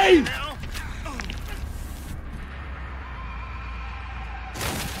no way.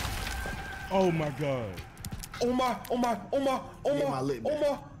 Oh my god. Oh my. Get my lip back.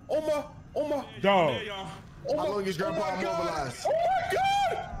 Dog. Hey, y'all. How long is Grandpa mobilized? Oh my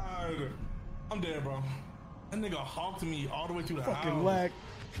god. I'm dead, bro. That nigga hawked me all the way to the Fucking house. lag.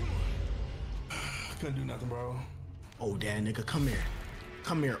 Couldn't do nothing, bro. Old ass nigga, come here.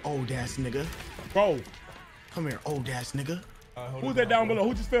 Come here, old ass nigga. Bro, Come here, old ass nigga. who's that down below?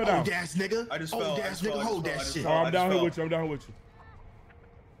 Who just fell down? Old ass nigga. I just old fell, I ass just nigga, fell, I hold just that fell, shit. Oh, I'm down here with you. I'm down here with you.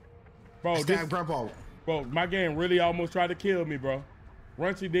 Bro, Stab this, Grandpa. bro, my game really almost tried to kill me, bro.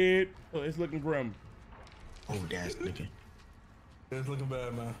 Raunchy did. It's looking grim. Old ass nigga. It's looking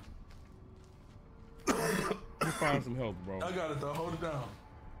bad, man. Let's find some help, bro. I got it though. Hold it down.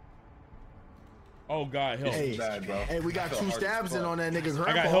 Oh God, help. Hey, bad, bro. hey, we got I felt 2 hard as stabs in fuck. on that nigga's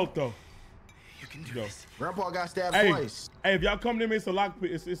grandpa. I got help though. You can do Go. this. Grandpa got stabbed Hey, twice. hey, if y'all come to me, it's a lock.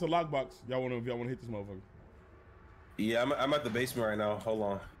 It's a lockbox. If y'all wanna hit this motherfucker. Yeah, I'm at the basement right now. Hold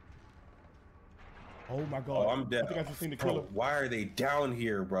on. Oh my God. Oh, I'm dead. I think I just seen the Bro, killer. why are they down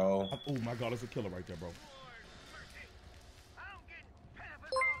here, bro? Oh my God, that's a killer right there, bro.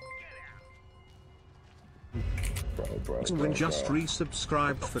 Bro. Win just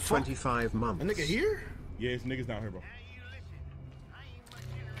resubscribed for 25 A months. nigga here? Yeah, it's niggas down here, bro.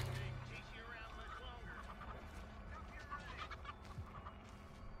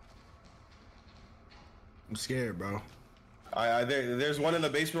 I'm scared, bro. There's one in the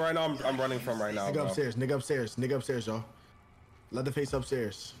basement right now. I'm running from right now. Nigga Bro. upstairs. Nigga upstairs. Nigga upstairs, y'all. Leatherface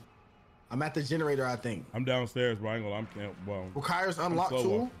upstairs. I'm at the generator, I think. I'm downstairs, bro. I ain't gonna. Well. Requires unlock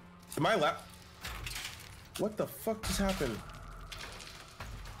tool. To my lap. What the fuck just happened?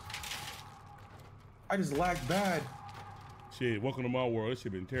 I just lagged bad. Shit, welcome to my world. This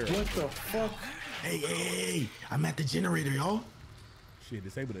shit been terrible. What the fuck? Hey. I'm at the generator, y'all. Shit,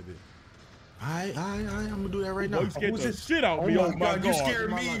 disable that bitch. I'm gonna do that right now. You scared the shit out of me. Oh my God. You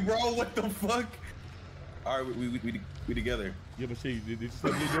scared me, bro. What the fuck? All right, we together. Yeah, but shit, did you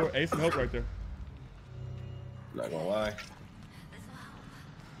step the door? Hey, some help right there. Not gonna lie.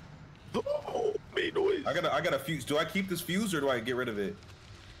 Oh, made noise. I got a fuse. Do I keep this fuse or do I get rid of it?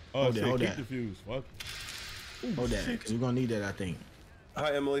 Oh, Hold shit, that, hold keep that. the fuse. Fuck. Hold that, because we're gonna need that, I think.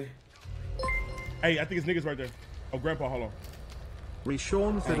 Hi, Emily. Hey, I think it's niggas right there. Oh, Grandpa, hold on.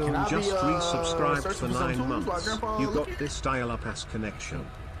 Reshawn Hey, can Fiddle I be, just resubscribed searching for for some 9 tools while months. Grandpa You looking? got this dial-up ass connection.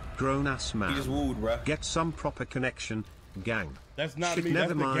 Grown-ass man. He just wooed, bruh. Get some proper connection, gang. That's not Shit, me. never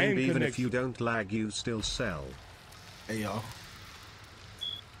That's the mind, game even connection. if you don't lag, you still sell. Hey, y'all.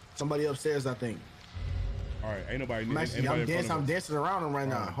 Somebody upstairs, I think. All right, ain't nobody. I'm actually, I'm dancing around him right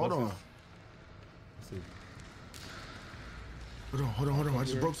now. Hold on. Let's see. Hold on. I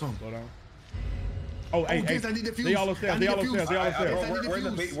just broke something. Slow down. Oh, hey, Denz, I need the fuse. They all upstairs. They all upstairs. They all upstairs. Bro,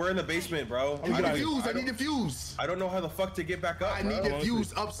 we're in the basement, bro. I need the fuse. I don't know how the fuck to get back up. I need the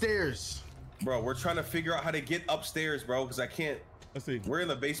fuse upstairs. Bro, we're trying to figure out how to get upstairs, bro, because I can't. Let's see. We're in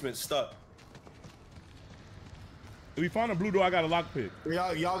the basement stuck. If we find a blue door, I got a lockpick.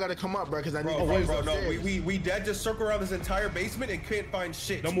 Y'all gotta come up, bro, because I need Bro, the fuse no, upstairs. we dead just circle around this entire basement and can't find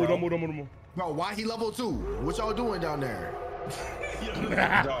shit. Don't move. Bro, why he level 2? What y'all doing down there?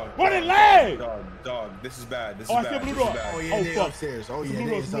 Dog, What it lag? dog, this is bad. This Oh, I is see a bad. blue This is door. bad. Oh, yeah, Oh, they fuck. upstairs. Oh, yeah, Blue they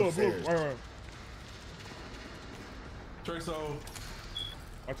door, is blue door. upstairs. Right. Traso.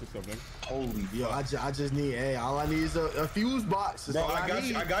 Watch yourself, man. Holy Yo, fuck. I just need, hey, all I need is a fuse box. That's Bro, all I got need.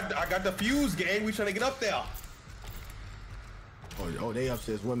 you. I got the fuse, gang. We trying to get up there. Oh, they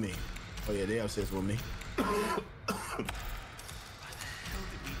upstairs with me. Oh, yeah, they upstairs with me. All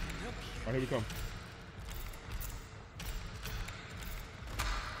right, here we come.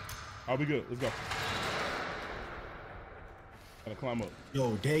 I'll be good. Let's go. Gotta climb up.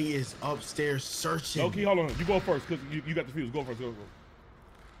 Yo, they is upstairs searching. Okay, hold on. You go first, because you got the fuse. Go first. Go.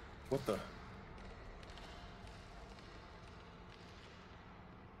 What the?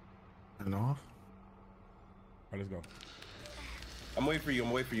 Turn off. All right, let's go. I'm waiting for you.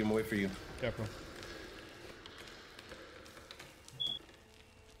 Careful.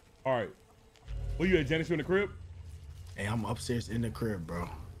 All right. Where you at, Janix? You in the crib? Hey, I'm upstairs in the crib, bro.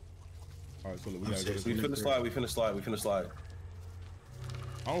 All right, so look, we gotta go. Upstairs. We finna slide.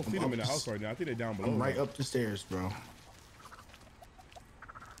 I don't see them in the house right now. I think they're down below. I'm right up the stairs, bro.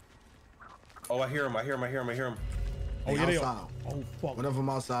 Oh, I hear him. Oh, yeah, they outside. are. Oh, fuck. One of them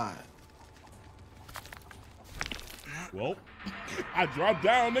outside. Well, I dropped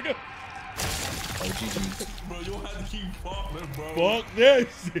down, nigga. Oh, GG's. Bro, you don't have to keep falling, bro. Fuck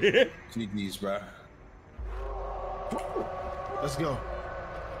this shit. GG's, bro. Let's go.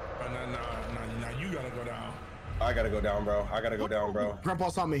 Nah, you gotta go down. I gotta go down, bro. Grandpa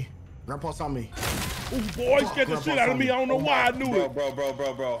saw me. Oh, boy, scared the shit out of me. I don't know why I knew it.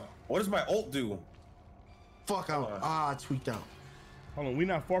 Bro. What does my ult do? Fuck out. I tweaked out. Hold on, we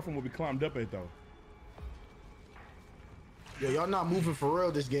not far from where we climbed up at, though. Yo, y'all not moving for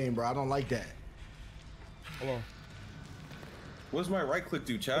real this game, bro. I don't like that. Hold on. What does my right click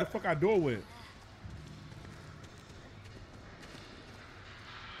do, What chat? the fuck I do it with?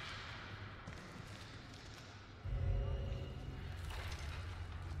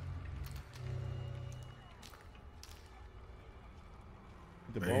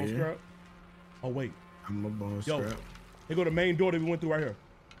 The Right bone here. scrap? Oh, wait. I'm a bone Yo, scrap. here go the main door that we went through right here.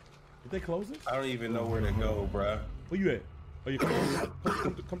 Did they close it? I don't even know where to go, bruh. Where you at? Oh, you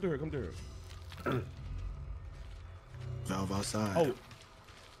come through here. Valve outside. Oh,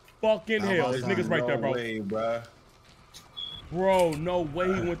 fucking hell. There's niggas right there, bro. No way, bruh. Bro, no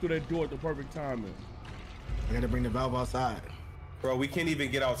way he went through that door at the perfect timing. I gotta bring the valve outside. Bro, we can't even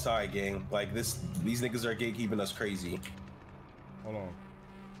get outside, gang. Like, these niggas are gatekeeping us crazy. Hold on.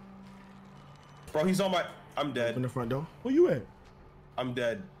 Bro, he's on my... I'm Open dead. the front door. Where you at? I'm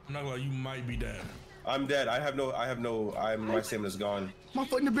dead. I'm not gonna lie, you might be dead. I'm dead. My stamina's gone. My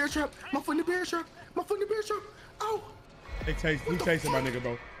foot in the bear trap. Ow. He chasing my nigga,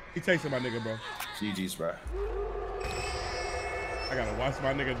 bro. GG's, bro. I gotta watch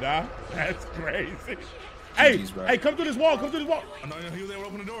my nigga die. That's crazy. Hey, GG's, bro. hey, come through this wall. Come through this wall. I know he was able to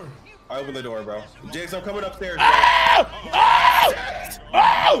open the door. I open the door, bro. Janix, I'm coming upstairs, bro. Oh!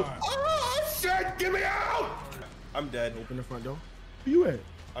 Oh! Oh, shit! Get me out! I'm dead. Open the front door. Where you at?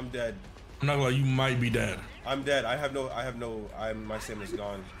 I'm dead. I'm not gonna lie, you might be dead. I'm dead. My stamina's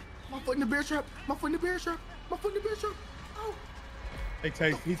gone. My foot in the bear trap. My foot in the bear trap. My foot in the bear trap. Oh. He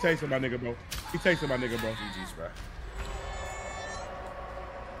tasting my nigga, bro. He tasting my nigga, bro. GG's, bro.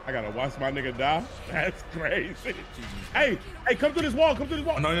 I gotta watch my nigga die. That's crazy. Hey, hey, come through this wall. Come through this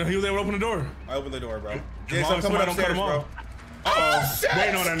wall. No, he was able to open the door. I opened the door, bro. As Janix, long I'm as coming somebody don't cut upstairs, him bro. off. Uh-oh.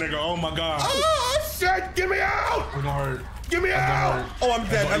 Waiting on that nigga. Oh my god. Oh, shit! Get me out! We're gonna hurt. Get me out! Oh, I'm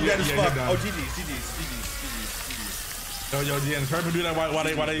dead. I'm dead as fuck. done. Oh, GG's. Yo, Jen, hurry to do that while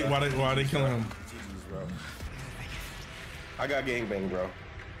they killing him. GG's, bro. I got gangbang, bro.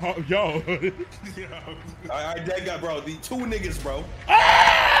 Oh, yo. I dead got, bro. The two niggas, bro.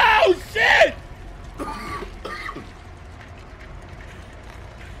 Oh, shit!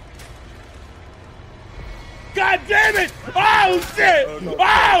 God damn it! Oh, shit! Oh, no.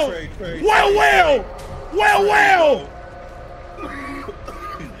 Oh! Trey. Well!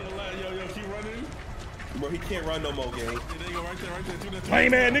 Yo, keep running. Bro, he can't run no more, gang. There you go, right there. Hey,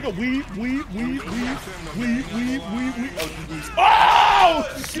 man, nigga, weave. Oh, GG's. Oh,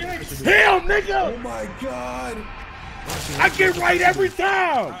 shit! Him, nigga! Oh, my God. I get right every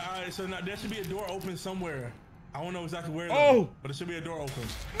time! Alright, so now there should be a door open somewhere. I don't know exactly where, Oh. but there should be a door open.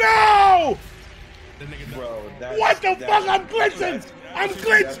 No! That nigga Bro, that's... What the fuck? I'm glitching! I'm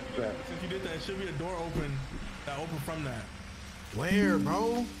glitching! Since you did that, it should be a door open that open from that. Where,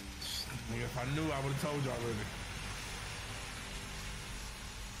 bro? Nigga, if I knew, I would have told you already.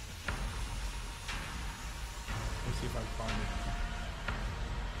 Let's see if I can find it.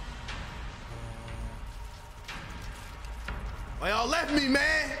 Why y'all left me,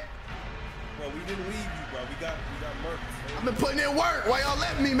 man? Bro, we didn't leave you, bro. We got murked. I've been putting in work. Why y'all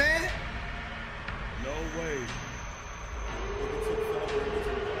left me, man? No way.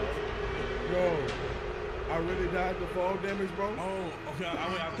 Bro, I really died to fall damage, bro. Oh, okay. I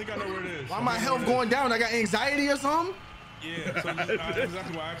think I know where it is. Why my health going down? I got anxiety or something? Yeah, so that's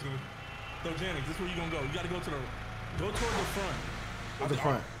exactly why I asked you. So, Janix, this is where you gonna go. You gotta go toward the front. At the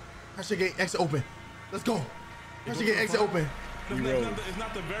front. I should get exit open. Let's go. I should get exit open. It's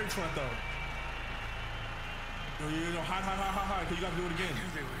not the very front though. You know, hide, cause you gotta do it again.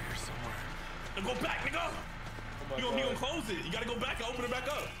 They were here somewhere. Now go back, nigga. He gonna close it. You gotta go back and open it back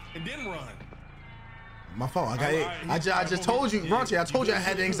up, and then run. My fault. I just told you, Raunchy. I told you I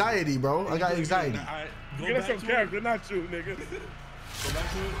had anxiety, bro. I got anxiety. Get us some character, not you, nigga. Go back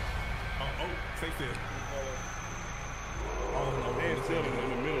to it. Oh, stay still. Oh no, man, still in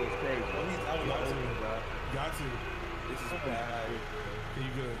the middle is crazy. He's out of line, bro. Got to. This is bad. Okay,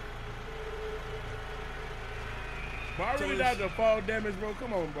 you good. But I really died to fall damage, bro.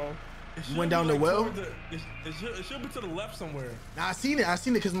 Come on, bro. You went down the well? It should be to the left somewhere. Nah, I seen it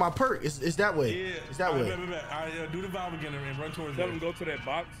because my perk is that way. Yeah. It's that way. All right, do the valve again and run towards Tell it. him go to that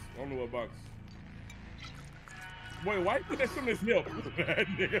box. I don't know what box. Wait, why you put that shit on his hip?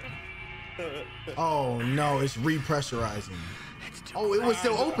 Nigga. Oh no, it's repressurizing. Oh, it was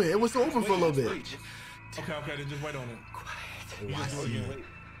still open. It was still open for a little bit. Okay, then just wait on it. Oh, I see it.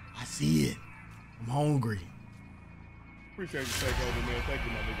 I see it. I'm hungry. Appreciate you take over, man. Thank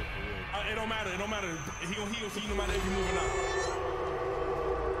you, my nigga, for real. It don't matter. He gonna see you no matter if you moving out.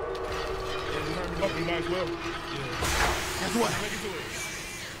 Fuck, you might as well. Guess what? Make it to it.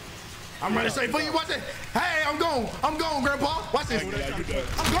 I'm running straight for you. Watch it. Hey, I'm gone, Grandpa. Watch this. I'm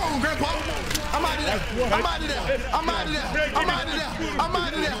gone, Grandpa. I'm out of there. I'm out of there. I'm out of there. I'm out of there. I'm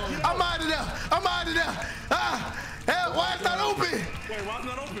out of there. I'm out of there. I'm out of there. Ah, hell, why is that open? Wait, why is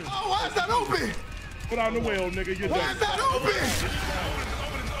that open? Oh, why is that open? Put on the wheel, nigga. You're Why done. is that open? Open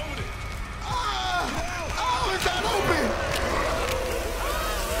it. Oh, it's not open.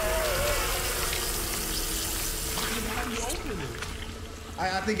 How do you open it?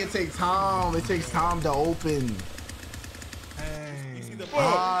 I think it takes time. It takes time to open. Hey.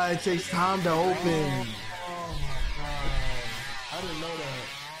 It takes time to open. Oh my god. I didn't know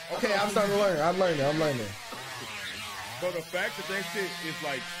that. Okay, I'm starting to learn. I'm learning. But the fact that that shit is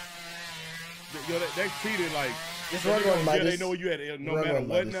like, yo, that cheated like. Just run by this. They know where you at, no matter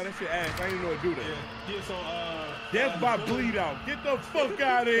what. Now that shit ass. I ain't know what to do that. Yeah, so That's my bleed out. Get the fuck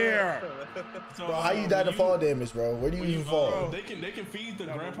out of here. So, Bro, how you die to fall damage, bro? Where do you even fall? They can feed the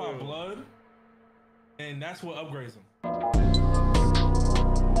grandpa blood, and that's what upgrades him.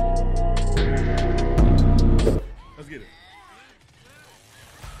 Let's get it.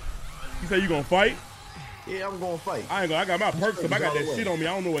 You say you gonna fight? Yeah, I'm gonna fight. I ain't gonna. I got my perks up. I got that shit on me.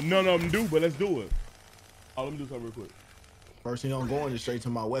 I don't know what none of them do, but let's do it. Oh, let me do something real quick. First thing I'm going is straight to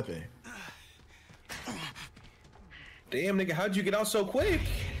my weapon. Damn, nigga, how'd you get out so quick?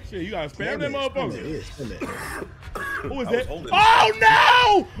 Shit, you gotta spam that motherfucker. Who is I was that? holding. Oh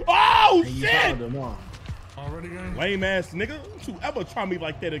no! Oh And you shit! found him, huh? Already, gang? Lame ass nigga. Don't you ever try me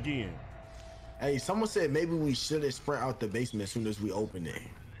like that again. Hey, someone said maybe we shouldn't sprint out the basement as soon as we open it.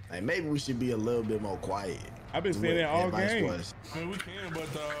 Like maybe we should be a little bit more quiet. I've been saying that all game. I mean, we can, but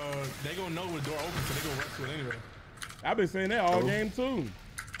they gonna know when the door opens, so they gonna rush to it anyway. I've been saying that all game too.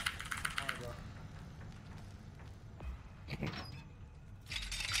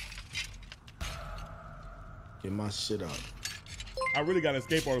 Get my shit up. I really got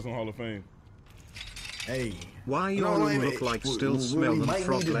escape artists on Hall of Fame. Hey. Why you all look like still smell them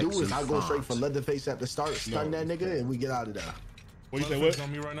frog legs and I go straight for farts? Leatherface at the start, stun that nigga, and we get out of there. What you say? What?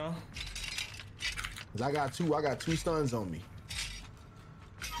 On me right now? Cause I got two stuns on me.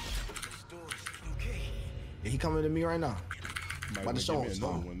 Okay. And he coming to me right now. Might About to show give me him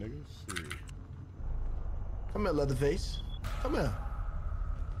another something. one, nigga. Shit. Come here, Leatherface. Come here.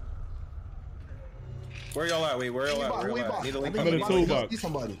 Where y'all at? Wait, where y'all at? Where Who he y'all at? bought? Need a I link think I'm in he the bought- he toolbox. see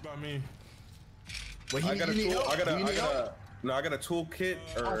somebody. About me. Wait, I got a tool. I got help? a toolkit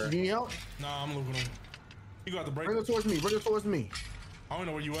Oh, or. you need help? Nah, I'm looking on. You got the break. Bring it towards me. Bring it towards me. I don't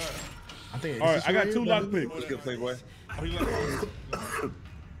know where you at. I think. All right, I got two lockpicks. What's good, Playboy? Oh, you left.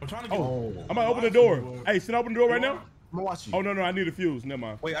 I'm trying to get. Oh, I'm gonna open the door. Hey, should I open the door right now? I'm gonna watch you. Oh no, I need a fuse. Never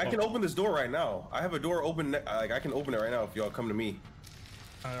mind. Wait, I can open this door right now. I have a door open. Like I can open it right now if y'all come to me.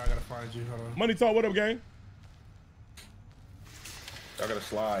 I gotta find you. Hold on. Money talk. What up, gang? I gotta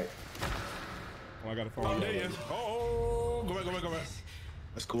slide. Oh, I gotta Oh, find there he you. is. Oh, go back, go back, go back.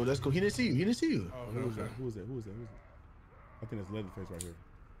 That's cool. That's cool. He didn't see you. He didn't see you. Oh, Who is okay. that? Who is that? Who is that? Who is that? I think that's Leatherface right here.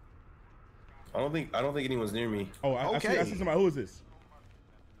 I don't think anyone's near me. Oh, I see somebody. Who is this?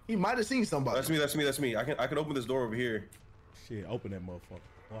 He might have seen somebody. That's me. I can open this door over here. Shit, open that motherfucker.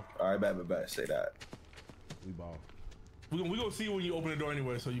 Fuck, All right, bet. Say that. we ball. We gonna see when you open the door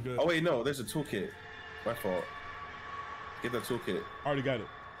anyway, so you good. Oh wait, no, there's a toolkit. My fault. Get the toolkit. Already got it.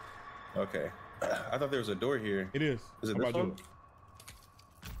 Okay. I thought there was a door here. It is. Is it I'm this about to one? do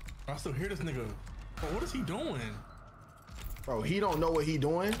I still hear this nigga. Oh, what is he doing? Bro, he don't know what he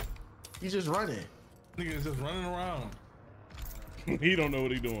doing. He's just running. Nigga is just running around. it. He don't know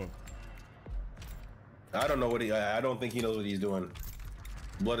what he doing. I don't know what I don't think he knows what he's doing.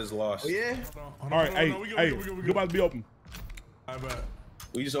 Blood is lost. Oh yeah. Hold on, All right, hey, we good, hey, we good. you about to be open. I bet.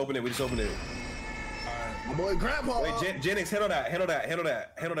 We just opened it. My boy Grandpa. Wait, Janix, handle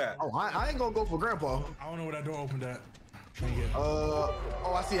that. Oh, I ain't gonna go for Grandpa. I don't know where that door opened at. Can't get. Oh,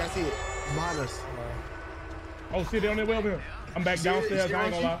 I see it. It's behind us. Oh shit, they on their way over here. I'm back See it? downstairs. See I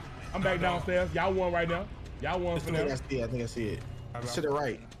ain't gonna Raunchy? lie. I'm back downstairs. Y'all won right now. Y'all won for I think now. I see it. I think I see it. Alright, To the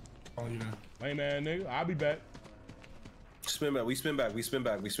right. Oh, you know. Lame man, nigga. I'll be back. Spin back. We spin back. This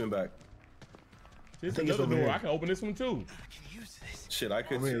think it's another over door. here. I can open this one too. Shit, I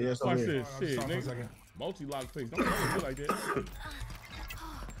could. Over here, yes, over Watch here. this. Shit, Stop for a nigga. second. Multi-lock face. Don't do it like that.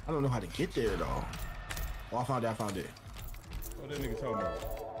 I don't know how to get there though. Oh, I found it. What that nigga talking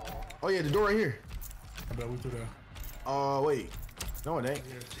about? Oh yeah, the door right here. I bet we through there. Wait. No, it ain't.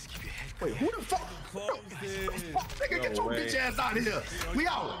 Wait, who the fuck? Close it. Nigga, get No your way. bitch ass out of here. We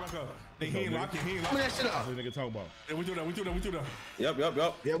out. He ain't locking. He ain't Clean locking. that shit up. What that nigga talking about? Yeah, we through there.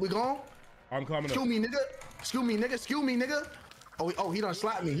 Yep. Yeah, we gone. I'm climbing Excuse up. me, nigga. Excuse me, nigga. Oh, he done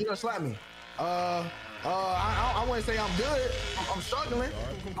slapped me. I wouldn't say I'm good. I'm struggling.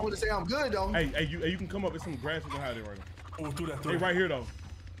 I wouldn't say I'm good though. Hey, you can come up with some grass you can hide it right now. Oh, through that. Hey, right here though.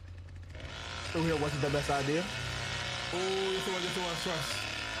 Through here wasn't the best idea. Oh, this one. Trust.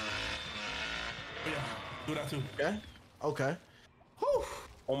 Oh, yeah. Do that too. Okay. Whew.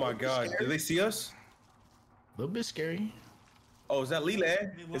 Oh my God, did they see us? A little bit scary. Oh, is that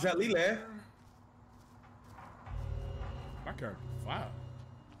Leland? My character fire.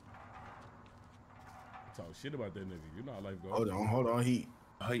 Talk shit about that nigga. You know how life goes. Hold on.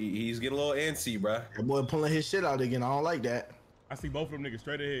 He's getting a little antsy, bruh. That boy pulling his shit out again. I don't like that. I see both of them niggas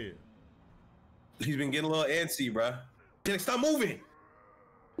straight ahead. He's been getting a little antsy, bruh. Janix, stop moving.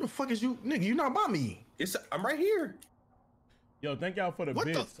 Who the fuck is you, nigga? You not by me. I'm right here. Yo, thank y'all for the What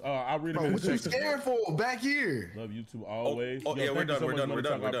the- bits. I really Bro, what you scared for? Back here. Love you too always. Oh, Yo, yeah, thank you so much, we're Money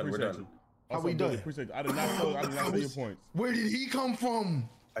done. Talk. I We're appreciate done. you. How Also, we really done? appreciate you. I did not say your points. Where did he come from?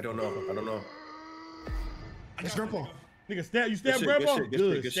 I don't know. It's Grandpa. Nigga, you stab shit, Grandpa? good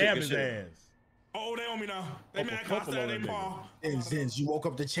shit, Good, stab good his shit. ass. Oh, they on me now. They Up a mad couple Costa, on they that Paul. Denz, you woke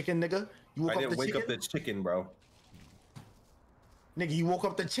up the chicken, nigga. You woke I up didn't the wake chicken. up the chicken, bro. Nigga, you woke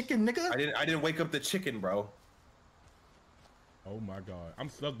up the chicken, nigga. I didn't wake up the chicken, bro. Oh my God. I'm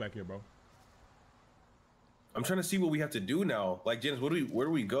stuck back here, bro. I'm trying to see what we have to do now. Like, Janix, where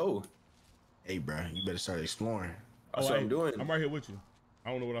do we go? Hey, bro, you better start exploring. That's what I'm doing. I'm right here with you.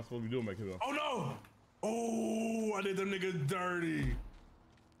 I don't know what I'm supposed to be doing back here though. Oh no! Oh, I did them niggas dirty.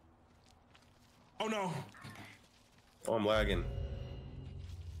 Oh no! Oh, I'm lagging.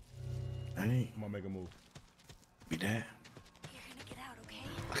 I ain't I'm gonna make a move. be that. You're gonna get out, okay?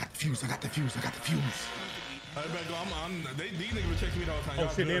 I got the fuse. I got the fuse. I got the fuse. I better go. These niggas been checking me the whole time. Oh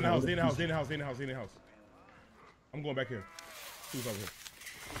Y'all shit, they in good. the house, they in the house, they in the house, they in the house, they in the house. I'm going back here. Who's over here?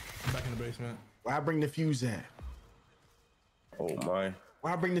 Back in the basement. Where I bring the fuse at? Oh my.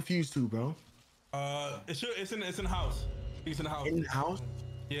 Where I bring the fuse to, bro? It's in the house. It's in the house. In the house?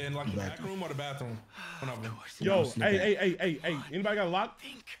 Yeah, in like the back room or the bathroom. One of them. Yo, hey. Anybody got a lock?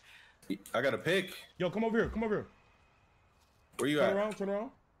 I got a pick. Yo, come over here, come over here. Where you Turn at? around, turn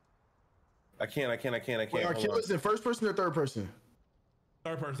around. I can't. Wait, are killers in first person or third person?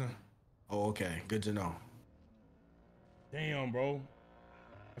 Third person. Oh, okay. Good to know. Damn, bro.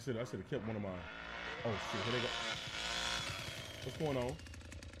 I should have kept one of mine. Oh shit, here they go. What's going on?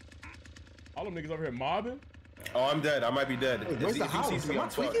 All them niggas over here mobbing? Oh, I'm dead. I might be dead. Hey, where's the house? Am I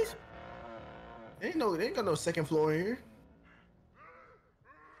tweaking? They ain't got no second floor here.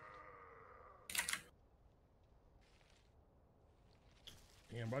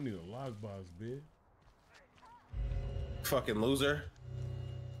 Damn, bro, I need a lockbox, bitch. Fucking loser.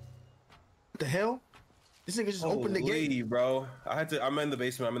 What the hell? This nigga just opened the gate. Bro. I'm in the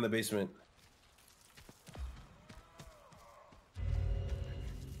basement.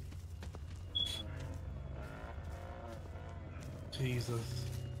 Jesus.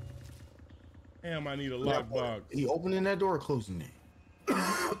 Damn, I need a lockbox. He opening that door or closing it?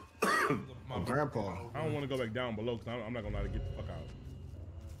 My Grandpa. I don't want to go back down below because I'm not gonna lie to get the fuck out.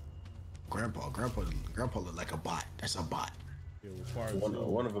 Grandpa look like a bot. That's a bot. Yeah, as far as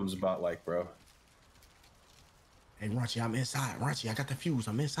One of them's about like, bro. Hey, Raunchy, I'm inside. Raunchy, I got the fuse.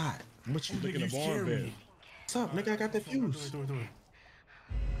 I'm inside. I'm with you. look in the barn bed. What's up, nigga? I got the fuse. Do it.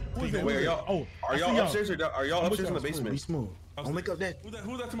 Wait, are y'all? Oh, Are y'all upstairs or are y'all upstairs in the Be basement? smooth. Don't make up that.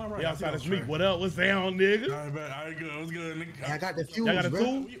 Who's that to my right? Yeah, outside is me. What up? What's down, nigga? Alright, bet. Alright, good. What's good, nigga? Hey, I got the fuse, Y'all got a bro.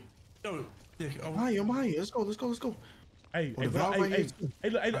 tool? Yo, yeah, I'm behind you. Let's go. Hey, the valve right here, too.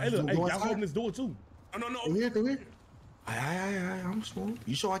 look, Go y'all inside. open this door too. no. Through here. Aye, I'm smooth.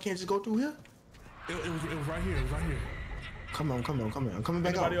 You sure I can't just go through here? It was right here. Come on. I'm coming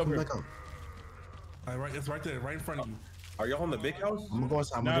back out. Anybody over here? All right, it's right there, right in front of you. Are y'all in the big house? I'm gonna go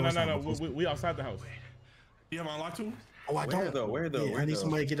inside. No. We outside the house. You have unlocked too? Oh, I don't. Where though? Yeah, I need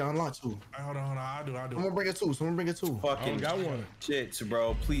somebody to get it unlocked too. All right, hold on. I'll do Someone bring it too. I Fucking don't got one. shit,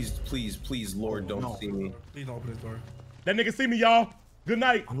 bro. Please, Lord, don't see me. Please don't open this door. That nigga see me, y'all. Good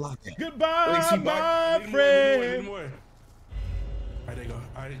night. Unlock that. Goodbye, Wait, see, my Lead friend. more. All right, there you go.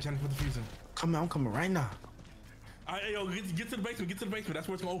 All right, Jenny, put the fuse in. Come on, I'm coming right now. All right, yo, get to the basement. That's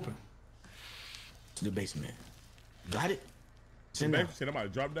where it's gonna open. To the basement. Got it? Shit, Send I'm that. about to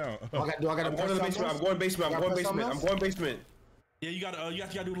drop down. I gotta I'm going to the basement. I'm going basement. Yeah, you gotta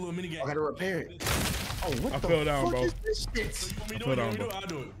do the little mini game. I gotta repair it. Oh, what I the fell down, fuck bro. is this shit? You want me to I do fell it? down, bro. I'll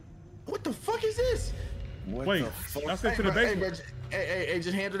do it. What the fuck is this? Wait, that's it to the Hey, basement. bro, hey,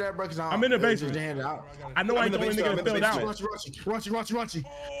 just handle that, bro, because I'm in the basement. Just handle it out. I know I ain't I'm the in only the nigga that fell basement. down. Raunchy, grandpa here.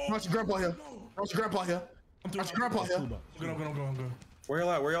 Raunchy, grandpa here. Raunchy, grandpa here. I'm good. Where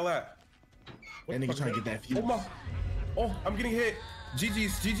y'all at? That nigga trying to get that fuse. Oh, I'm getting hit.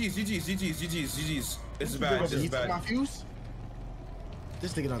 GG's. This is bad. You took my fuse?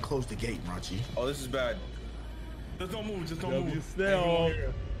 This nigga done closed the gate, Raunchy. Oh, this is bad. Just don't move. W stealth.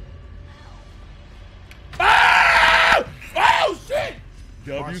 Ah! Oh shit!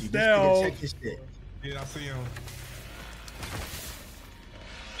 W Raunchy, this nigga stealth. check his shit. Yeah, I see him.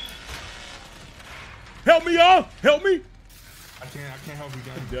 Help me, y'all! Help me! I can't help you,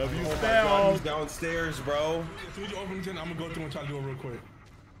 guys. W God, stealth. he's downstairs, bro. As soon as you open the tent, I'm gonna go through and try to do it real quick.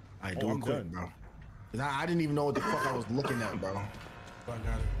 I Oh, do I'm it quick, done. bro. 'Cause I didn't even know what the fuck I was looking at, bro. I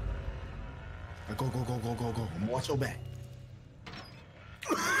got it. Like, go. I'm watch your back.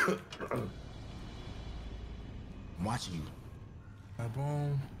 I'm watching you. Alright,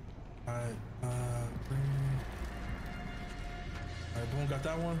 boom. Alright, green. Alright, boom, got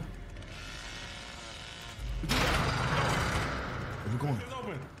that one. Where we going? It's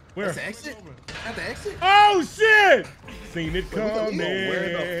open. Where? That's the exit? At the exit? Oh shit! Seen it we go. coming.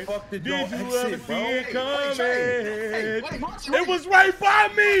 Where the fuck did y'all you exit, ever bro? see it Hey, coming? Trey, Raunchy, It was right by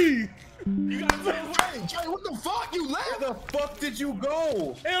me! You got it. Hey, Trey, what the fuck? You left? Where the fuck did you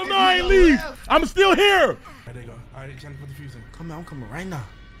go? Hell no, I ain't leave! I'm still here! Alright, there you go. Alright, Jenny, put the fuse in. Come on, I'm coming right now.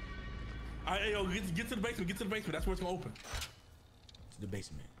 Alright, yo, get to the basement. That's where it's gonna open. To the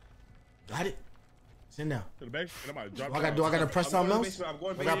basement. Got it? Sit down. To the back. And I'm about to drop. What I gotta do? I gotta press something else. I'm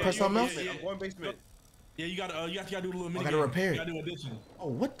going I gotta press something else. I'm going basement. Yeah, you gotta do a little mini. I gotta repair it. You gotta do addition. Oh,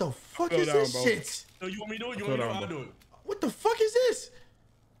 what the fuck Slow is down, this bro. shit? So you want me to do it? You want me to do it? I'll do it. What the fuck is this?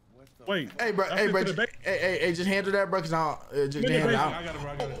 Wait. Hey, bro. Hey, bro. Hey, just handle that, bro. Cause just handle it. I got it,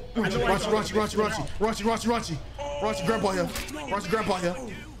 bro. I got it. Raunchy, grandpa here. Raunchy, grandpa here.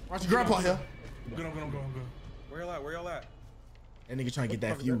 Raunchy, grandpa here. I'm good. Where y'all at? That nigga trying to get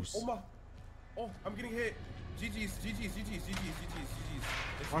that fuse. Oh, I'm getting hit. GG's.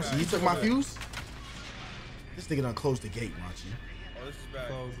 Raunchy, you took my fuse? This nigga done closed the gate, Raunchy. Oh, this is bad.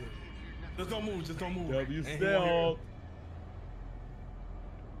 Close it. Just don't move. W Ain't cell.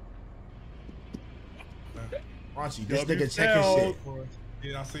 Raunchy, this W nigga checking shit.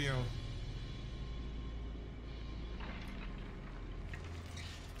 Yeah, I see him.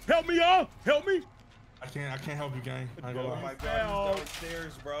 Help me, y'all. Help me. I can't help you, gang. I ain't gonna Oh lie. my god, he's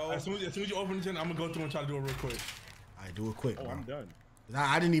downstairs, bro. As soon as you open the gen, I'm gonna go through and try to do it real quick. Alright, do it quick, Oh, bro. I'm done.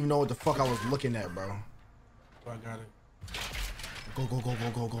 I didn't even know what the fuck I was looking at, bro. Oh, I got it. Go.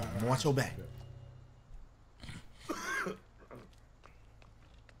 Watch your back. I'm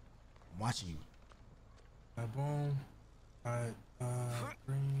watching you. Alright, boom. Alright,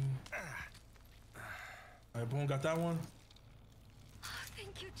 green. Alright, boom. Got that one.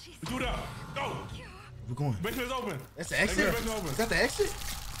 Thank you, Jesus. Do that. Go. We're going. Basement's open. That's the exit? Basement's open. Is that the exit?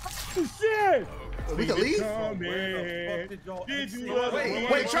 Oh, shit. We can leave? Where the fuck did y'all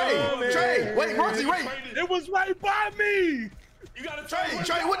exit? Wait, Trey, wait, Raunchy, wait. It was right by me. You gotta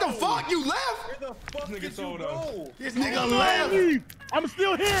Trey, what the fuck? You left? Where the fuck Nigga did you sold go? This nigga I left. leave. I'm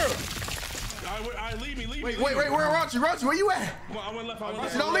still here. Alright, leave me. Wait, where Raunchy, where you at? I went left.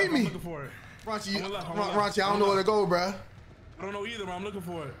 Raunchy, don't leave me. I'm looking for it. Raunchy, I went left. I don't know where to go, bruh. I don't know either, but I'm looking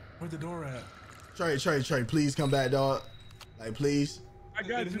for it. Where's the door at? Trey, please come back, dog. Like, please. I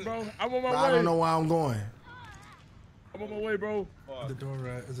got you, bro. I'm on my Bro, way. I don't know where I'm going. I'm on my way, bro. Where's the door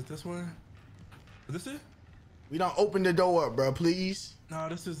at? Is it this way? Is this it? We don't open the door up, bro, please. No,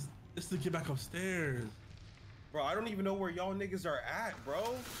 this is to get back upstairs. Bro, I don't even know where y'all niggas are at,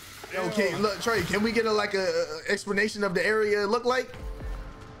 bro. Okay, look, Trey, can we get a explanation of the area it look like?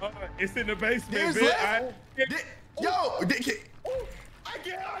 It's in the basement. There's bitch. left. I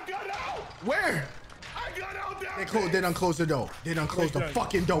got out. Where? I got out down. They done close the door. They done close the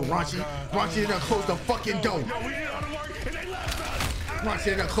fucking door, Raunchy. Raunchy, they done close the fucking door. We did all the work and they left us. Raunchy,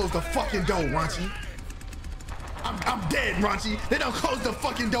 they done close the fucking door, Raunchy. I'm dead, Raunchy. They done close the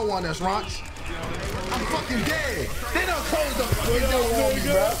fucking door on us, Raunch. I'm fucking dead. They done close the fucking door on me,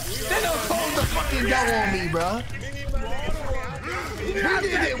 bro. They done close the fucking door on me, bro. We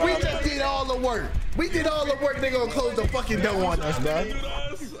did it. We just did all the work. We did all the work. They gonna close the fucking door on us, bro.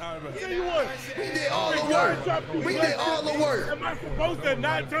 Tell you what. We did all the work. We did all the work. Am I supposed to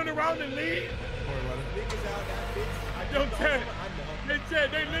not turn around and leave? Yo, Chad.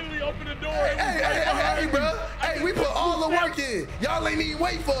 They literally opened the door. Hey, bro. Hey, we put all the work in. Y'all ain't even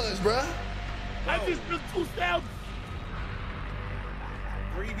wait for us, bro. I just took 2 steps.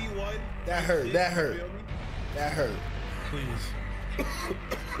 3v1. That hurt. Please.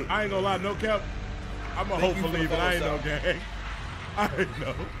 I ain't gonna lie, no cap. I'm a hope for leaving. I ain't no gang. I ain't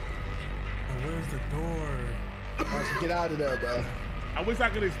know. Where's the door? Why don't you get out of there, bro? I wish I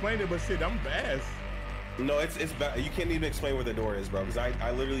could explain it, but shit, I'm fast. No, it's bad. You can't even explain where the door is, bro, because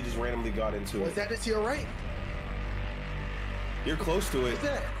I literally just randomly got into Was it. that to your right? You're close to it. What's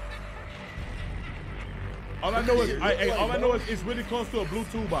that? All I know is it's really close to a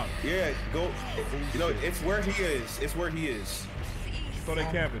Bluetooth box. Yeah, go. You know, it's where he is. It's where he is. So they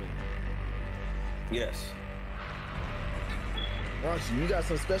camping it. Yes. Raunchy, you got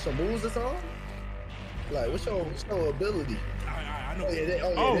some special moves or something? Like, what's your ability? I know.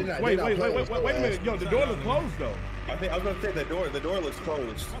 Wait a minute. Yo, the door is closed though. I was gonna say the door looks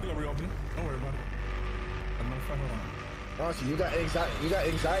closed. I'm gonna reopen it. Don't worry about it. I'm not fucking around. Raunchy, you got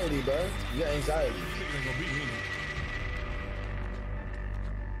anxiety, bro. You got anxiety. Niggas ain't gonna beat me.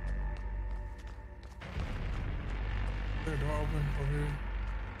 Door open over here.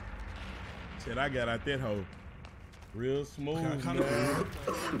 Shit, I got out that hole. Real smooth. Okay,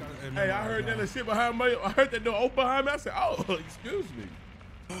 Hey, I heard that shit behind me. I heard that door open behind me. I said, oh, excuse me.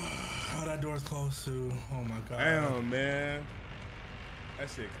 Oh, that door's closed too. Oh my god. Damn, man. That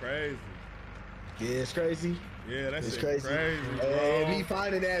shit crazy. Yeah, it's crazy. Yeah, that It's shit crazy. crazy, bro. And me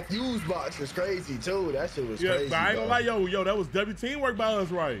finding that fuse box is crazy too. That shit was crazy. But I ain't bro. gonna lie, yo, that was W teamwork by us,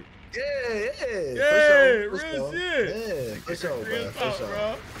 right? Yeah. Yeah, For real sure. shit. Yeah, for sure, bro. Real For talk, sure.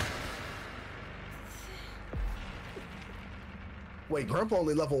 bro. Wait, Grandpa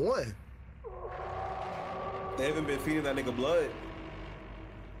only level 1. They haven't been feeding that nigga blood.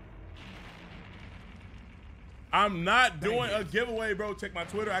 I'm not doing a giveaway, bro. Check my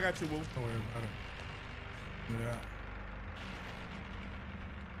Twitter. I got you, boo. Don't worry about it. Yeah.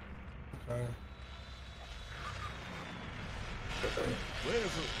 Okay. Where is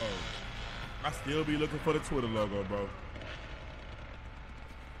it? Oh, I still be looking for the Twitter logo, bro.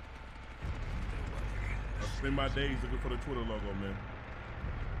 I spend my days looking for the Twitter logo, man.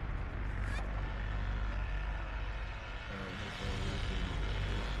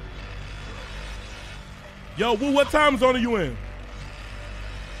 Yo, Woo, what time zone are you in?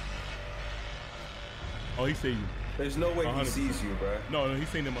 Oh, he see you. There's no way 100%. he sees you, bro. No, he's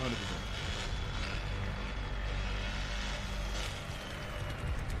seen them 100%.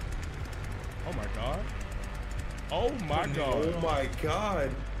 Oh my god. Oh my god. Oh my god.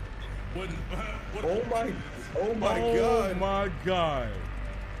 What, Oh my Oh god. my god.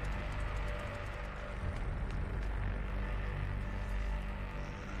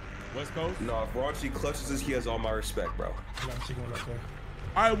 West Coast? No, if Raunchy clutches this, he has all my respect, bro. I got she going back there.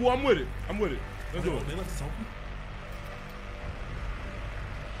 Alright, well, I'm with it. I'm with it. Let's do it. They left this open?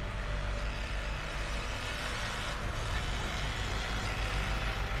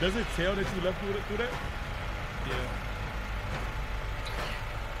 Does it tell that you left through that? Yeah.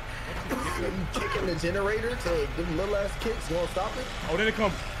 You kicking the generator to them little ass kicks? You won't stop it? Oh, there it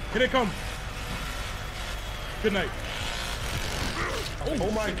comes. Here it comes. Good night.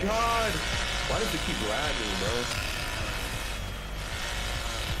 Oh my god. Why does it keep lagging, bro?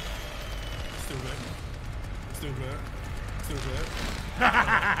 Still good. Still good. Still good.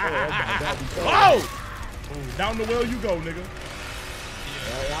 Oh! Down the well you go, nigga. I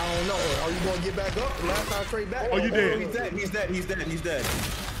don't know. Are you gonna get back up? The last time straight back? Oh, you did. He's dead. He's dead. He's dead. He's dead.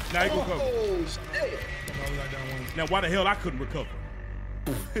 Now you can cover. Oh shit! Now why the hell I couldn't recover?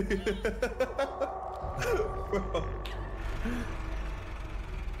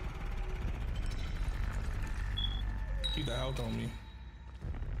 Keep the health on me.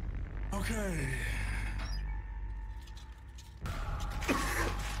 Okay. I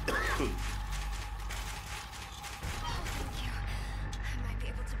might be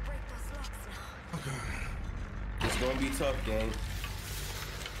able to break those locks now. Okay. It's gonna be tough, gang.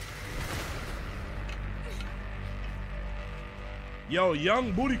 Yo,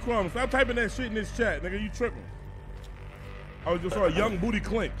 young booty crumbs. Stop typing that shit in this chat, nigga. You tripping. I was just saw a young booty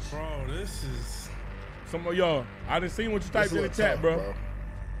clinch. Bro, this is... Some of y'all, I done seen what you typed in the chat, tough, bro.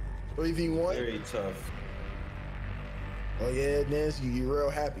 What if you won? Very tough. Oh yeah, Denz, you real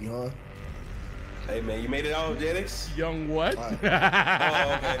happy, huh? Hey man, you made it out, Janix? Young what? Oh, okay.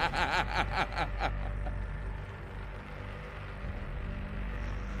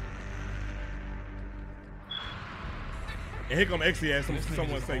 And here come Exy ass.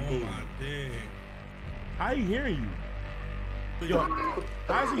 Someone say boo. How he hearing you? Yo,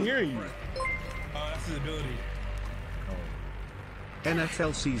 how's he hearing you? That's his ability.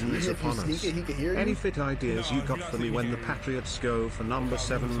 NFL season is upon us. He can hear you? Any fit ideas you got for me when the Patriots go for number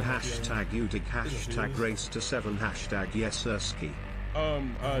 7 hashtag UDIG hashtag race to 7 hashtag yes Sirski?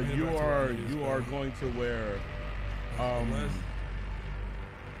 You are going to wear what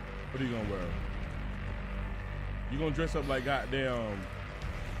are you gonna wear? You gonna dress up like goddamn Yeah,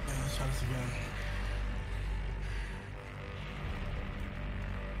 let's try this again.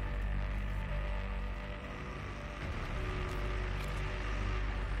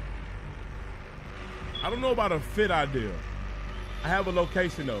 I don't know about a fit idea. I have a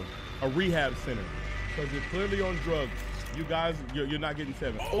location though, a rehab center. Because you're clearly on drugs. You guys, you're not getting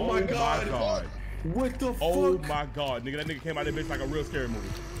 7. Oh my god. What the fuck? Oh my god, nigga, that nigga came out of that bitch like a real scary movie.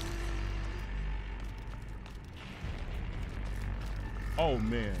 Oh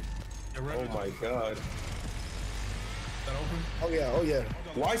man. Oh my god. That open? Oh yeah, oh yeah.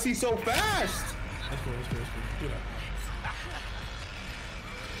 Why is he so fast? Let's go, let's go, let's go. Do that.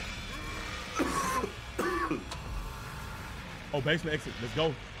 Oh, basement exit. Let's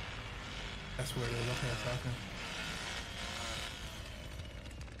go. That's where it is. Okay, that's happening.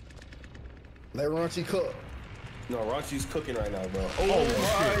 Let Raunchy cook. No, Raunchy's cooking right now, bro. Oh, my.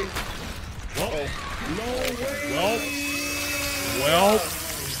 Well, No way. well.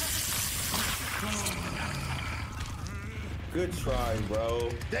 Good try, bro.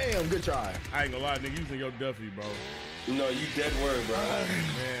 Damn, good try. I ain't gonna lie, nigga, using your Duffy, bro. No, you dead word, bro. Man,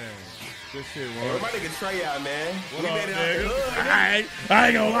 this shit Hey, wrong. where my nigga Trey at, man? What We up, made it out the nigga? hood. I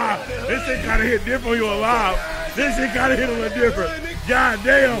ain't gonna lie. This shit kinda hit different when you alive. This shit kinda hit a little different. God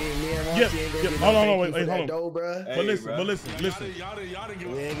damn. Me and Hold on, wait, hold on. Dough, bro. But listen. Y'all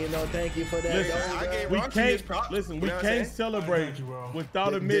didn't We ain't getting no thank you for that. Listen, we can't celebrate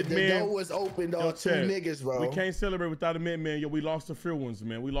without a mid-man. The door was open, dog. Two niggas, bro. We can't celebrate without a mid-man. Yo, we lost a few ones,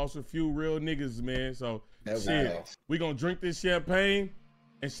 man. We lost a few real niggas, man. So, shit, we gonna drink this champagne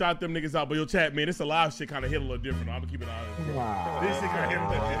and shout them niggas out. But yo, chat, man, this a live shit kind of hit a little different. I'm gonna keep it honest. Wow. This shit kind of hit a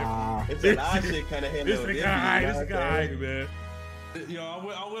little different. It's a live shit kind of hit a little different. This shit kind of man. Yo,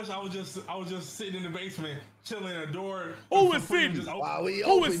 I wish I was just sitting in the basement, chilling at the door. Who was sitting?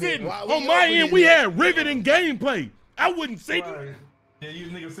 Who was sitting? On my end, we had riveting gameplay. I wouldn't sit. Right. Yeah, you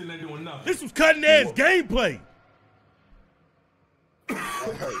niggas sitting there doing nothing. This was cutting edge gameplay.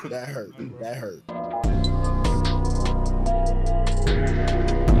 That hurt.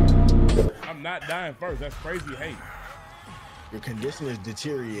 I'm not dying first. That's crazy hate. Your condition is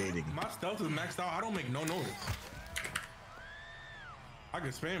deteriorating. My stealth is maxed out. I don't make no noise. I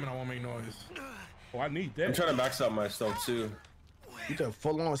can spam and I won't make noise. Oh, I need that. I'm trying to max out my stealth too. You can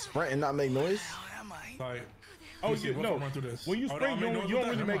full on sprint and not make noise? Like, oh shit, no. When you sprint, you don't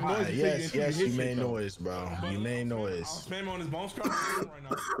really make noise. Yes, you made noise, bro. You made noise. I'm spamming on this bone scrap right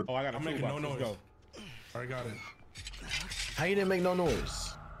now. Oh, I got I'm making no noise. Go. Alright, got it. How you didn't make no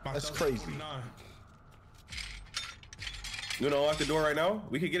noise? That's crazy. You wanna unlock the door right now?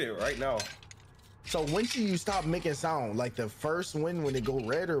 We could get it right now. So when should you stop making sound? Like the first when it go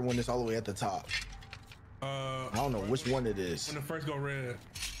red or when it's all the way at the top? I don't know which one it is. When it first go red.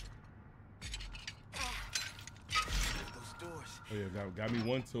 Oh yeah, got me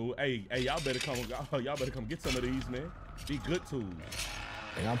one tool. Hey, y'all better come get some of these, man. Be good tools.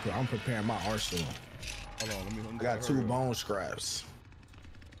 Hey, I'm preparing my arsenal. Hold on, let me I got 2 bone scraps.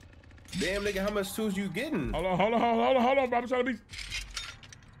 Damn, nigga, how much tools you getting? Hold on, bro. I'm trying to be.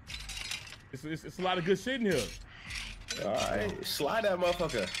 It's a lot of good shit in here. All right, slide that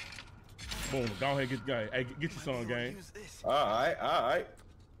motherfucker. Boom, go ahead, get you some, gang. All right.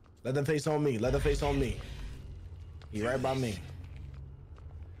 Let them face on me. He right by me.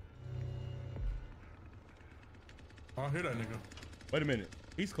 I don't hear that nigga. Wait a minute,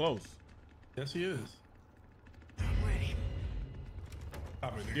 he's close. Yes, he is.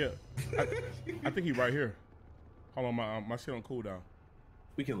 Yeah, I think he right here. Hold on, my shit on cooldown.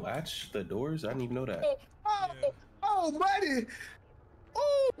 We can latch the doors? I didn't even know that. Oh, buddy.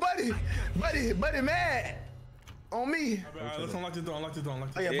 Oh, buddy, mad on me. Let's unlock the door. Oh,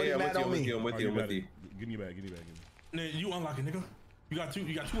 yeah, buddy, mad on me. I'm with you. Give me back. Nigga, you unlock it, nigga. You got two of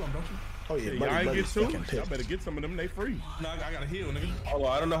them, don't you? Oh yeah, y'all ain't get 2. Y'all better get some of them. They free. No, I gotta heal, nigga. Hold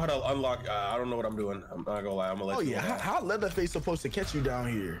on, I don't know how to unlock. I don't know what I'm doing. I'm not gonna lie. I'm gonna let you. Oh yeah, how Leatherface supposed to catch you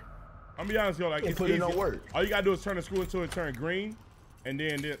down here? I'm gonna be honest, yo. Like it's put easy. in no work. All you gotta do is turn the screw until it turn green, and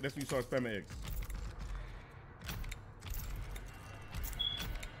then that's when you start spamming X.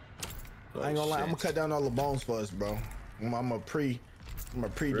 I ain't gonna lie. I'm gonna cut down all the bones for us, bro. I'm gonna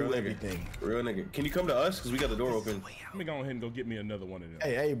pre-do everything. Real nigga. Can you come to us? Cause we got the door open. Let me go ahead and go get me another one of them.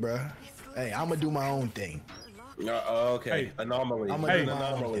 Hey, bro. Hey, I'm gonna do my own thing. Okay. Hey, anomaly.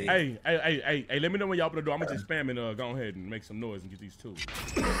 Hey, let me know when y'all open the door. I'm gonna just spam and go ahead and make some noise and get these 2.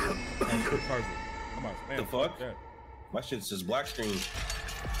 Perfect. Come on, spam. The fuck? That. My shit's just black screen.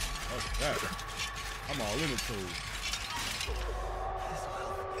 That. I'm all in it, too.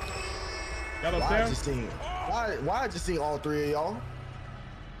 Y'all upstairs? Why I just seen all 3 of y'all?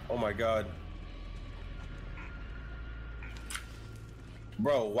 Oh my god.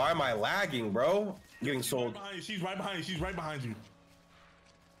 Bro, why am I lagging, bro? Getting sold. She's right behind you. This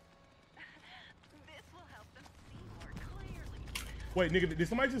will help them see more clearly. Wait, nigga, did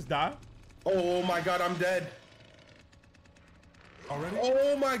somebody just die? Oh my god, I'm dead. Already?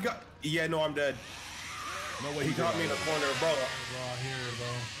 Oh my god. Yeah, no, I'm dead. No way. He got me in the corner, bro. Bro.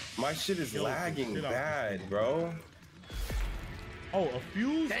 My shit is lagging bad, bro. Oh, a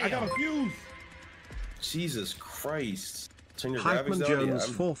fuse? Damn. I got a fuse. Jesus Christ. Turn your Hypeman graphics down. Jones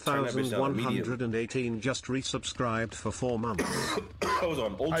 4118 just resubscribed for 4 months. I was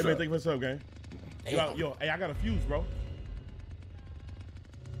on ultra. Hey man, thank you for the sub, gang. Yo, hey, I got a fuse, bro.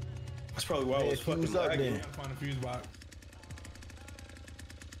 That's probably why I was fucking lagging. Find a fuse box.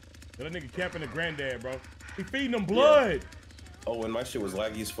 That nigga camping the granddad, bro. He feeding them blood. Yeah. Oh, and my shit was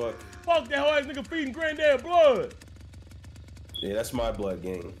laggy as fuck. Fuck that whole ass nigga feeding granddad blood. Yeah, that's my blood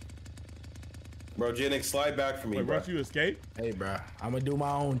gang. Bro, Janix, slide back for me, Wait, bro. You escape? Hey, bro, I'm gonna do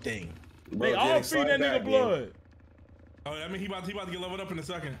my own thing. Bro, they all feed that nigga blood. Oh, I mean, he about to get leveled up in a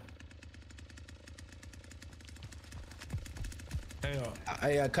second.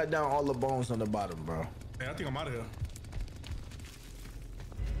 Hey, I cut down all the bones on the bottom, bro. Hey, I think I'm out of here.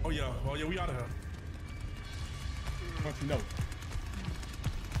 Oh yeah, we out of here. Don't you know?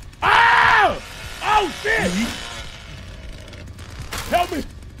 Ah! Ah! Oh shit! Help me!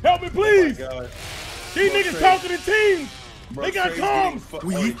 Help me, please! God. These niggas talking to teams. Bro, They got Trey's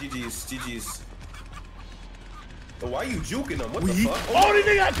comms. getting GG's. Oh, why you juking them? What the fuck? Oh, these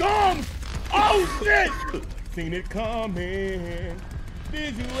niggas got comms. Oh shit! Seen it coming.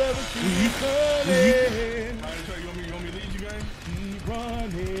 Did you ever see it coming? All right, Trey, you want me to lead you, gang? Keep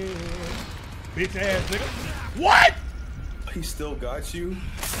running. Bitch ass nigga. What? He still got you?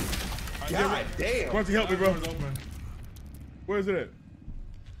 God damn. Why don't you help me, bro? Where is it at?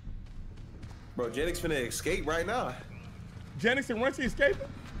 Bro, Janix finna escape right now. Janix and Raunchy escaping?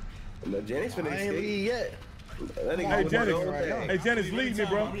 No, Janix finna I ain't escape. leave yet. That nigga Hey, was going Janix. right now. Hey, Janix, lead me,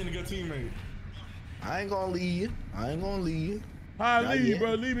 bro. I'm being a good teammate. I ain't gonna leave you. I ain't gonna leave you. How I Not lead, yet.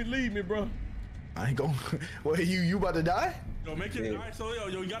 bro? Lead me, bro. I ain't gonna. Wait, you about to die? Yo, make it. All right, so yo,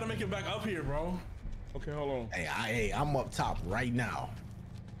 you gotta make it back up here, bro. Okay, hold on. Hey, I'm up top right now.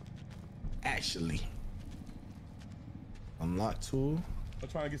 Actually. Unlock tool. I'm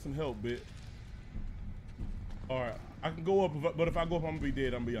trying to get some help, bitch. All right, I can go up, but if I go up, I'm gonna be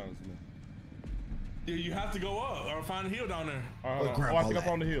dead. I'm gonna be honest, man. Yeah, you have to go up or find a hill down there. All right, Where hold on. Oh, I Grandpa think I at?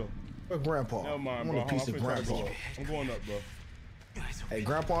 found the hill. Where Grandpa? Never mind, I bro. want a piece of I'm finna try to go Grandpa. up. I'm going up, bro. Hey,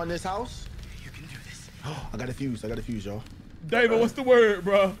 Grandpa in this house? You can do this. I got a fuse, y'all. David, what's the word,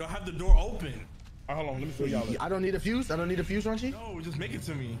 bro? You'll have the door open. All right, hold on, let me show y'all. I don't need a fuse? Raunchy? No, just make it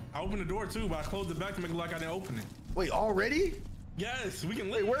to me. I opened the door too, but I closed it back to make it like I didn't open it. Wait, already? Yes, we can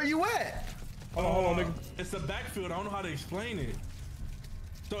Wait, leave. where are you at? Hold on, nigga. It's the backfield. I don't know how to explain it.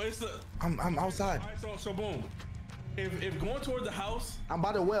 So it's the. I'm outside. All right, so boom. If going toward the house. I'm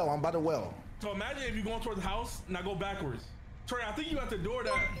by the well. So imagine if you're going toward the house and I go backwards. Trey, I think you got the door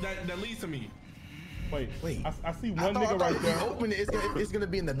that leads to me. Wait. Wait. I see I one thought nigga right if you there. open it, it's gonna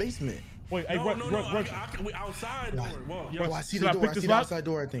be in the basement. Wait, hey, No, run. we outside door. Well, yo, Oh, I see Should I the door. pick I this see the lock? outside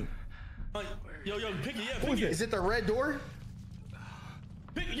door, I think. yo, pick it, yeah, Who pick is it. it? Is it the red door?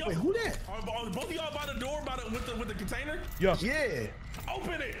 Pick it, yo. Wait, who that? Are both of y'all by the door with the container? Yeah. Yeah.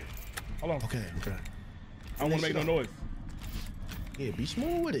 Open it. Hold on. Okay. I don't want to make no noise. Yeah, be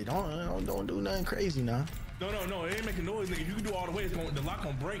smooth with it. Don't do nothing crazy now. No, it ain't making noise, nigga. If you can do it all the way, the lock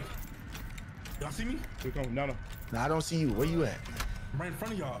gonna break. Y'all see me? Here come. No. Nah, I don't see you. Where you at? I'm right in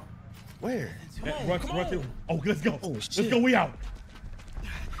front of y'all. Where? Come on. Oh, let's go. Oh, Let's shit. go. We out.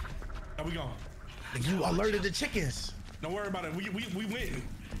 How we going? You alerted the chickens. Don't worry about it. We win.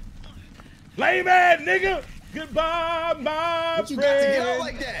 Lame ass nigga. Goodbye, my What you friend. got to get out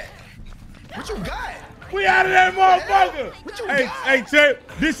like that? What you got? We out of that motherfucker. What you Hey, got? hey,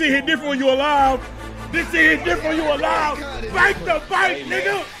 Chip. This shit hit different when you alive. This shit hit different when you alive. Fight the fight,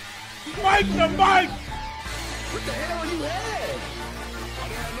 nigga. Fight the fight. What the hell you had?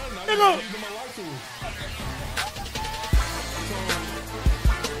 Nigga.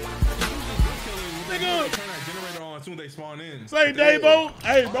 Nigga. Turn that generator on as soon as they spawn in. Say, Davo.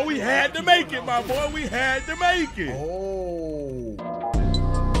 Hey, bro, we had to make it, my boy. We had to make it. Oh.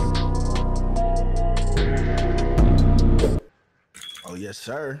 Oh, yes,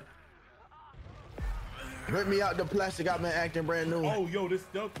 sir. Rip me out the plastic. I've been acting brand new. Oh, yo, this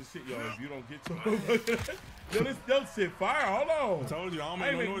stealth is shit, y'all. If you don't get to yo, this stealth shit fire. Hold on. I told you, I don't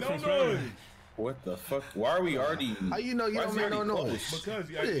I make ain't no make noise no from noise. spelling. What the fuck? Why are we already? How you know you Why don't is he make no already noise? close?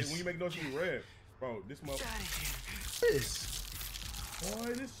 Because What is? when you make noise, you red. Bro, this motherfucker. This.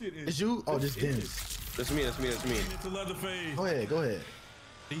 Boy, this shit is. It's you? Oh, this is- Denz. That's me. It's a leather face. Go ahead.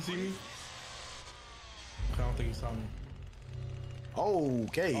 Did you see me? I don't think he saw me.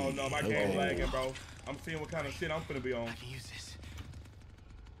 Okay. Oh, no, my game's lagging, bro. I'm seeing what kind of shit I'm finna be on. I can use this.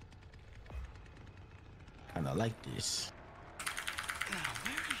 Kinda like this. Now,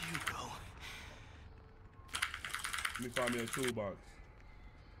 where do you go? Let me find me a toolbox.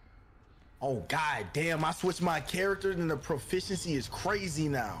 Oh, god damn. I switched my character and the proficiency is crazy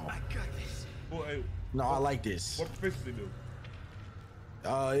now. I got this. Boy, hey, No, I like this. what proficiency do?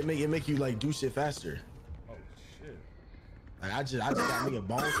 It make you like do shit faster. Oh, shit. Like I just got nigga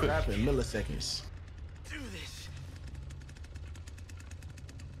bone scrap in milliseconds. Do this.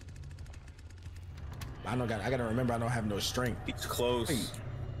 I gotta remember I don't have no strength. He's close.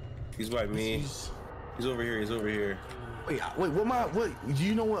 He's by me. He's over here. Wait, what do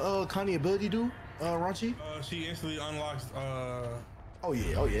you know what Connie ability do, Raunchy? She instantly unlocks. Oh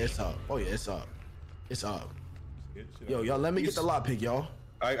yeah, it's up. It's up. Yo, y'all, let me get the lockpick, y'all.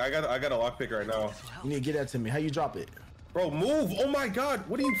 I got a lockpick right now. You need to get that to me. How you drop it? Bro, move! Oh my God!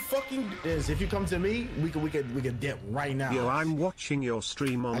 What are you fucking? Denz, if you come to me, we can dip right now. Yo, I'm watching your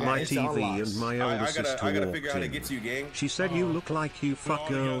stream on my TV and my older sister I gotta walked figure out how to in. get to you, gang. She said you look like you fuck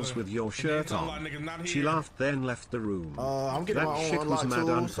girls with your shirt on. She laughed, then left the room. I'm getting my That own shit was unlock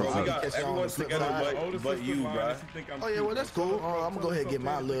mad too, so I unprovoked. can catch y'all on the Everyone's flip together, side. but you, bro. Oh yeah, well that's cool. I'm gonna go ahead and get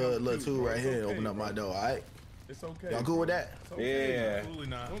my little tool right here and open up my door. All right? It's okay. Y'all cool with that? Yeah. Absolutely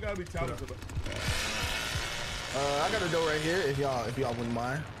not. Don't gotta be talented. I got a door right here. If y'all wouldn't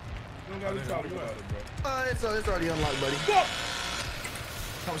mind. You don't gotta be talented about it, bro. It's already unlocked, buddy. Fuck!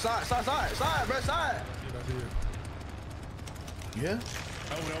 Come side, bro, side. Yeah.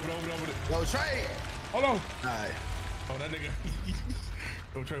 Over it. Yo, Trey. Hold on. All right. Oh, that nigga.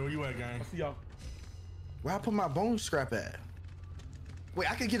 Yo, Trey, where you at, gang? See y'all. Where I put my bone scrap at? Wait,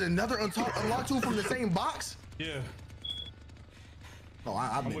 I could get another unlock tool from the same box? Yeah. Oh,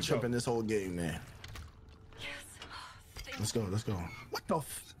 I've been tripping this whole game, man. Let's go. What the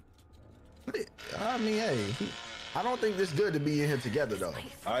f? I mean, hey, I don't think this good to be in here together, though.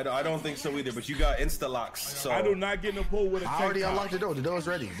 I don't think so either, but you got insta-locks, so... I do not get in the pool with a tank I already top. unlocked the door. The door's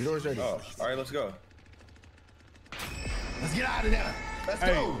ready. Oh, all right, let's go. Let's get out of there. Let's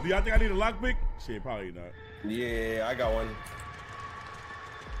Hey, go. do y'all think I need a lockpick? Shit, probably not. Yeah, I got one.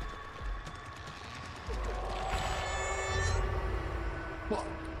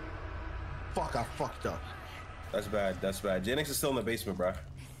 Fuck, I fucked up. That's bad. Janix is still in the basement, bro.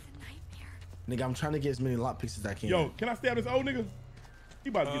 Nigga, I'm trying to get as many lockpicks as I can. Yo, can I stab this old nigga? He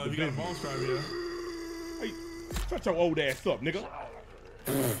about to get the You got a business. bone scrap, yeah. Hey, shut your old ass up, nigga.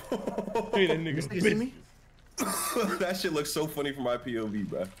 Hey, that nigga. You see me? That shit looks so funny from my POV,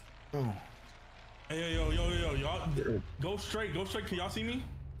 bro. Oh. Hey, yo, y'all go straight. Can y'all see me?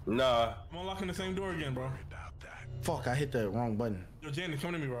 Nah. I'm unlocking the same door again, bro. Fuck, I hit the wrong button. Yo, Janix,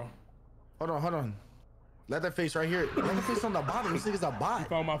 come to me, bro. Hold on. Let that face right here. Let the face on the bottom. This nigga's a bot.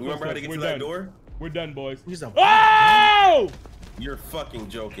 Found my Remember how to footsteps. get We're to done. that door? We're done, boys. He's a Oh! You're fucking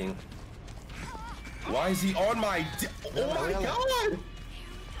joking. Why is he on my... Oh my God!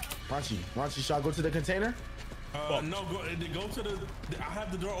 Raunchy, shall I go to the container? No, go to the... I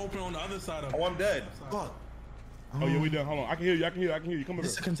have the door open on the other side of it. Oh, I'm dead. Fuck. Oh yeah, we done. Hold on. I can hear you. Come over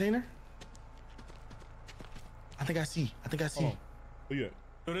This is a here. container? I think I see. Hold on. Where you at?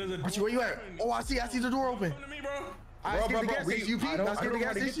 So there's a door Raunchy, where you at? open. Oh, I see the door open. Come to me, bro. I escaped the gas station. You peep? I escaped the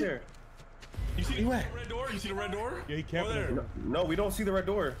gas station. You see the Where you red door? You see the red door? Yeah, he camping Over over there. No, we don't see the red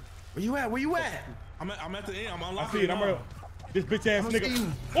door. Where you at? I'm at the end. I'm I unlocking see it. I'm now. right. This bitch ass I'ma see nigga.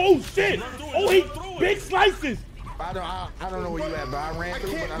 you. Oh shit! Run through it, Oh, he run through it. big slices. I don't know where you at, bro. I ran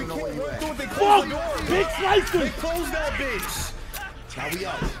through, but I don't know where you at. They Fuck! closed the door. Big slices. Close that bitch. Now we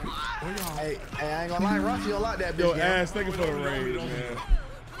out. Hey, I ain't gonna lie, Raunchy, you'll lock that bitch. Yo, gang. ass, thank you for the raid, man.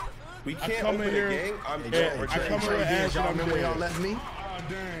 We can't come open in it, here- gang. I come here and ask y'all you, I'm remember when y'all dead. left me? Oh,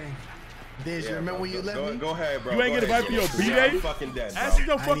 dang. Did you remember when you left me? Go ahead, bro. You ain't Go get ahead, invited for your Janix. B-Day? I'm fucking dead, bro. Ask is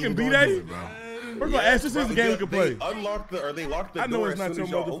your I ain't fucking even B gonna do day. it, bro. First of all, ask this is a game we can play. They unlocked the, or they locked the I know door it's as not soon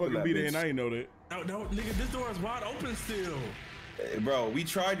your as y'all open motherfucking that B day, bitch. and I ain't know that. No, nigga, this door is wide open still. Bro, we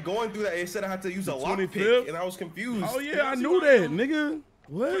tried going through that. It said I had to use a lockpick, 25th? and I was confused. Oh yeah, I knew that, nigga.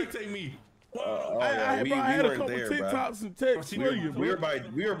 What? Can't take me. Oh, I yeah, bro, I had a weren't couple there, bro. TikToks and texts for you, We were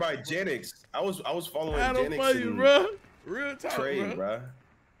bro. by Janix. I was following I don't Janix play you, and bro. Real talk, Trey, bro. bro.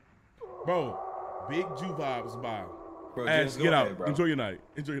 Bro, big Jew vibes, bye. Bro, Ash, Janix, go get ahead, out. bro. Enjoy your night.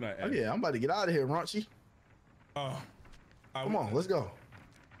 Oh Ash. yeah, I'm about to get out of here, Raunchy. Come on, let's go.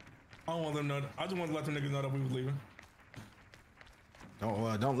 I don't want them to know. I just want to let them niggas know that we was leaving.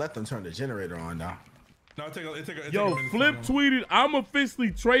 Don't let them turn the generator on now. No, it take a Yo, minute Flip to tweeted, I'm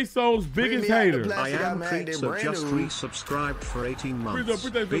officially Trey Songz biggest me out the hater. black- I am man, Creeps they have brand just new. resubscribed for 18 months.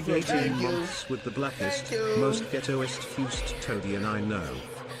 Appreciate Big it. 18 Thank you. months with the blackest, Thank you. most ghettoest fused toadian I know.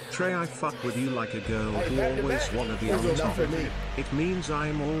 Trey, I fuck with you like a girl who back to always back. wanna be That's on enough top. for me. It means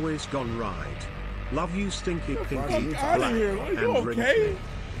I'm always gone right. Love you, stinky pinky, Fuck outta black, here. Are you and okay? wrinkly.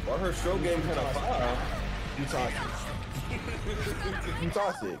 Why her show game kind of fire? You toxic. You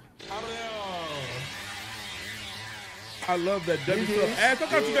toxic. I love that W stuff. Ash, I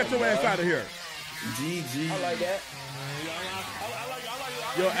thought you got your ass out of here. GG. I like that.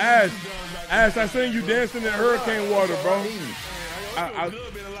 Yo, Ash, I seen you dancing in hurricane water, bro.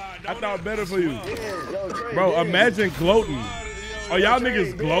 I thought better for you. Bro, imagine gloating. Are y'all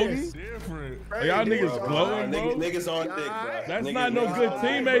niggas gloating? Are y'all niggas gloating, bro? Niggas on dick, bro. That's Niggas- not no niggas good on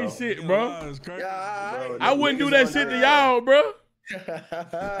dick, teammate bro. shit, bro. Bro, I wouldn't do niggas that on shit to dick. y'all, bro.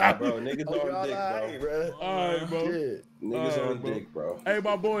 Bro, niggas on dick, bro. Alright, bro. Niggas Alright, on bro. dick, bro. Hey,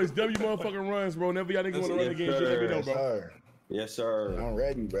 my boys, W motherfucking runs, bro. Whenever y'all niggas want to run Yes, again, just let me know, sir. bro. Sir, Yes, sir. I'm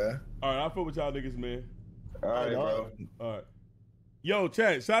ready, bro. Alright, I'll fuck with y'all niggas, man. All right, bro. All right. Yo,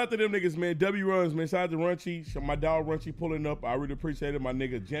 chat, shout out to them niggas, man. W runs, man. Shout out to Raunchy. My dog Raunchy pulling up. I really appreciate it. My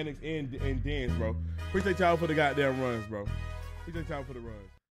nigga Janix and Denz, bro. Appreciate y'all for the goddamn runs, bro. Appreciate y'all for the runs.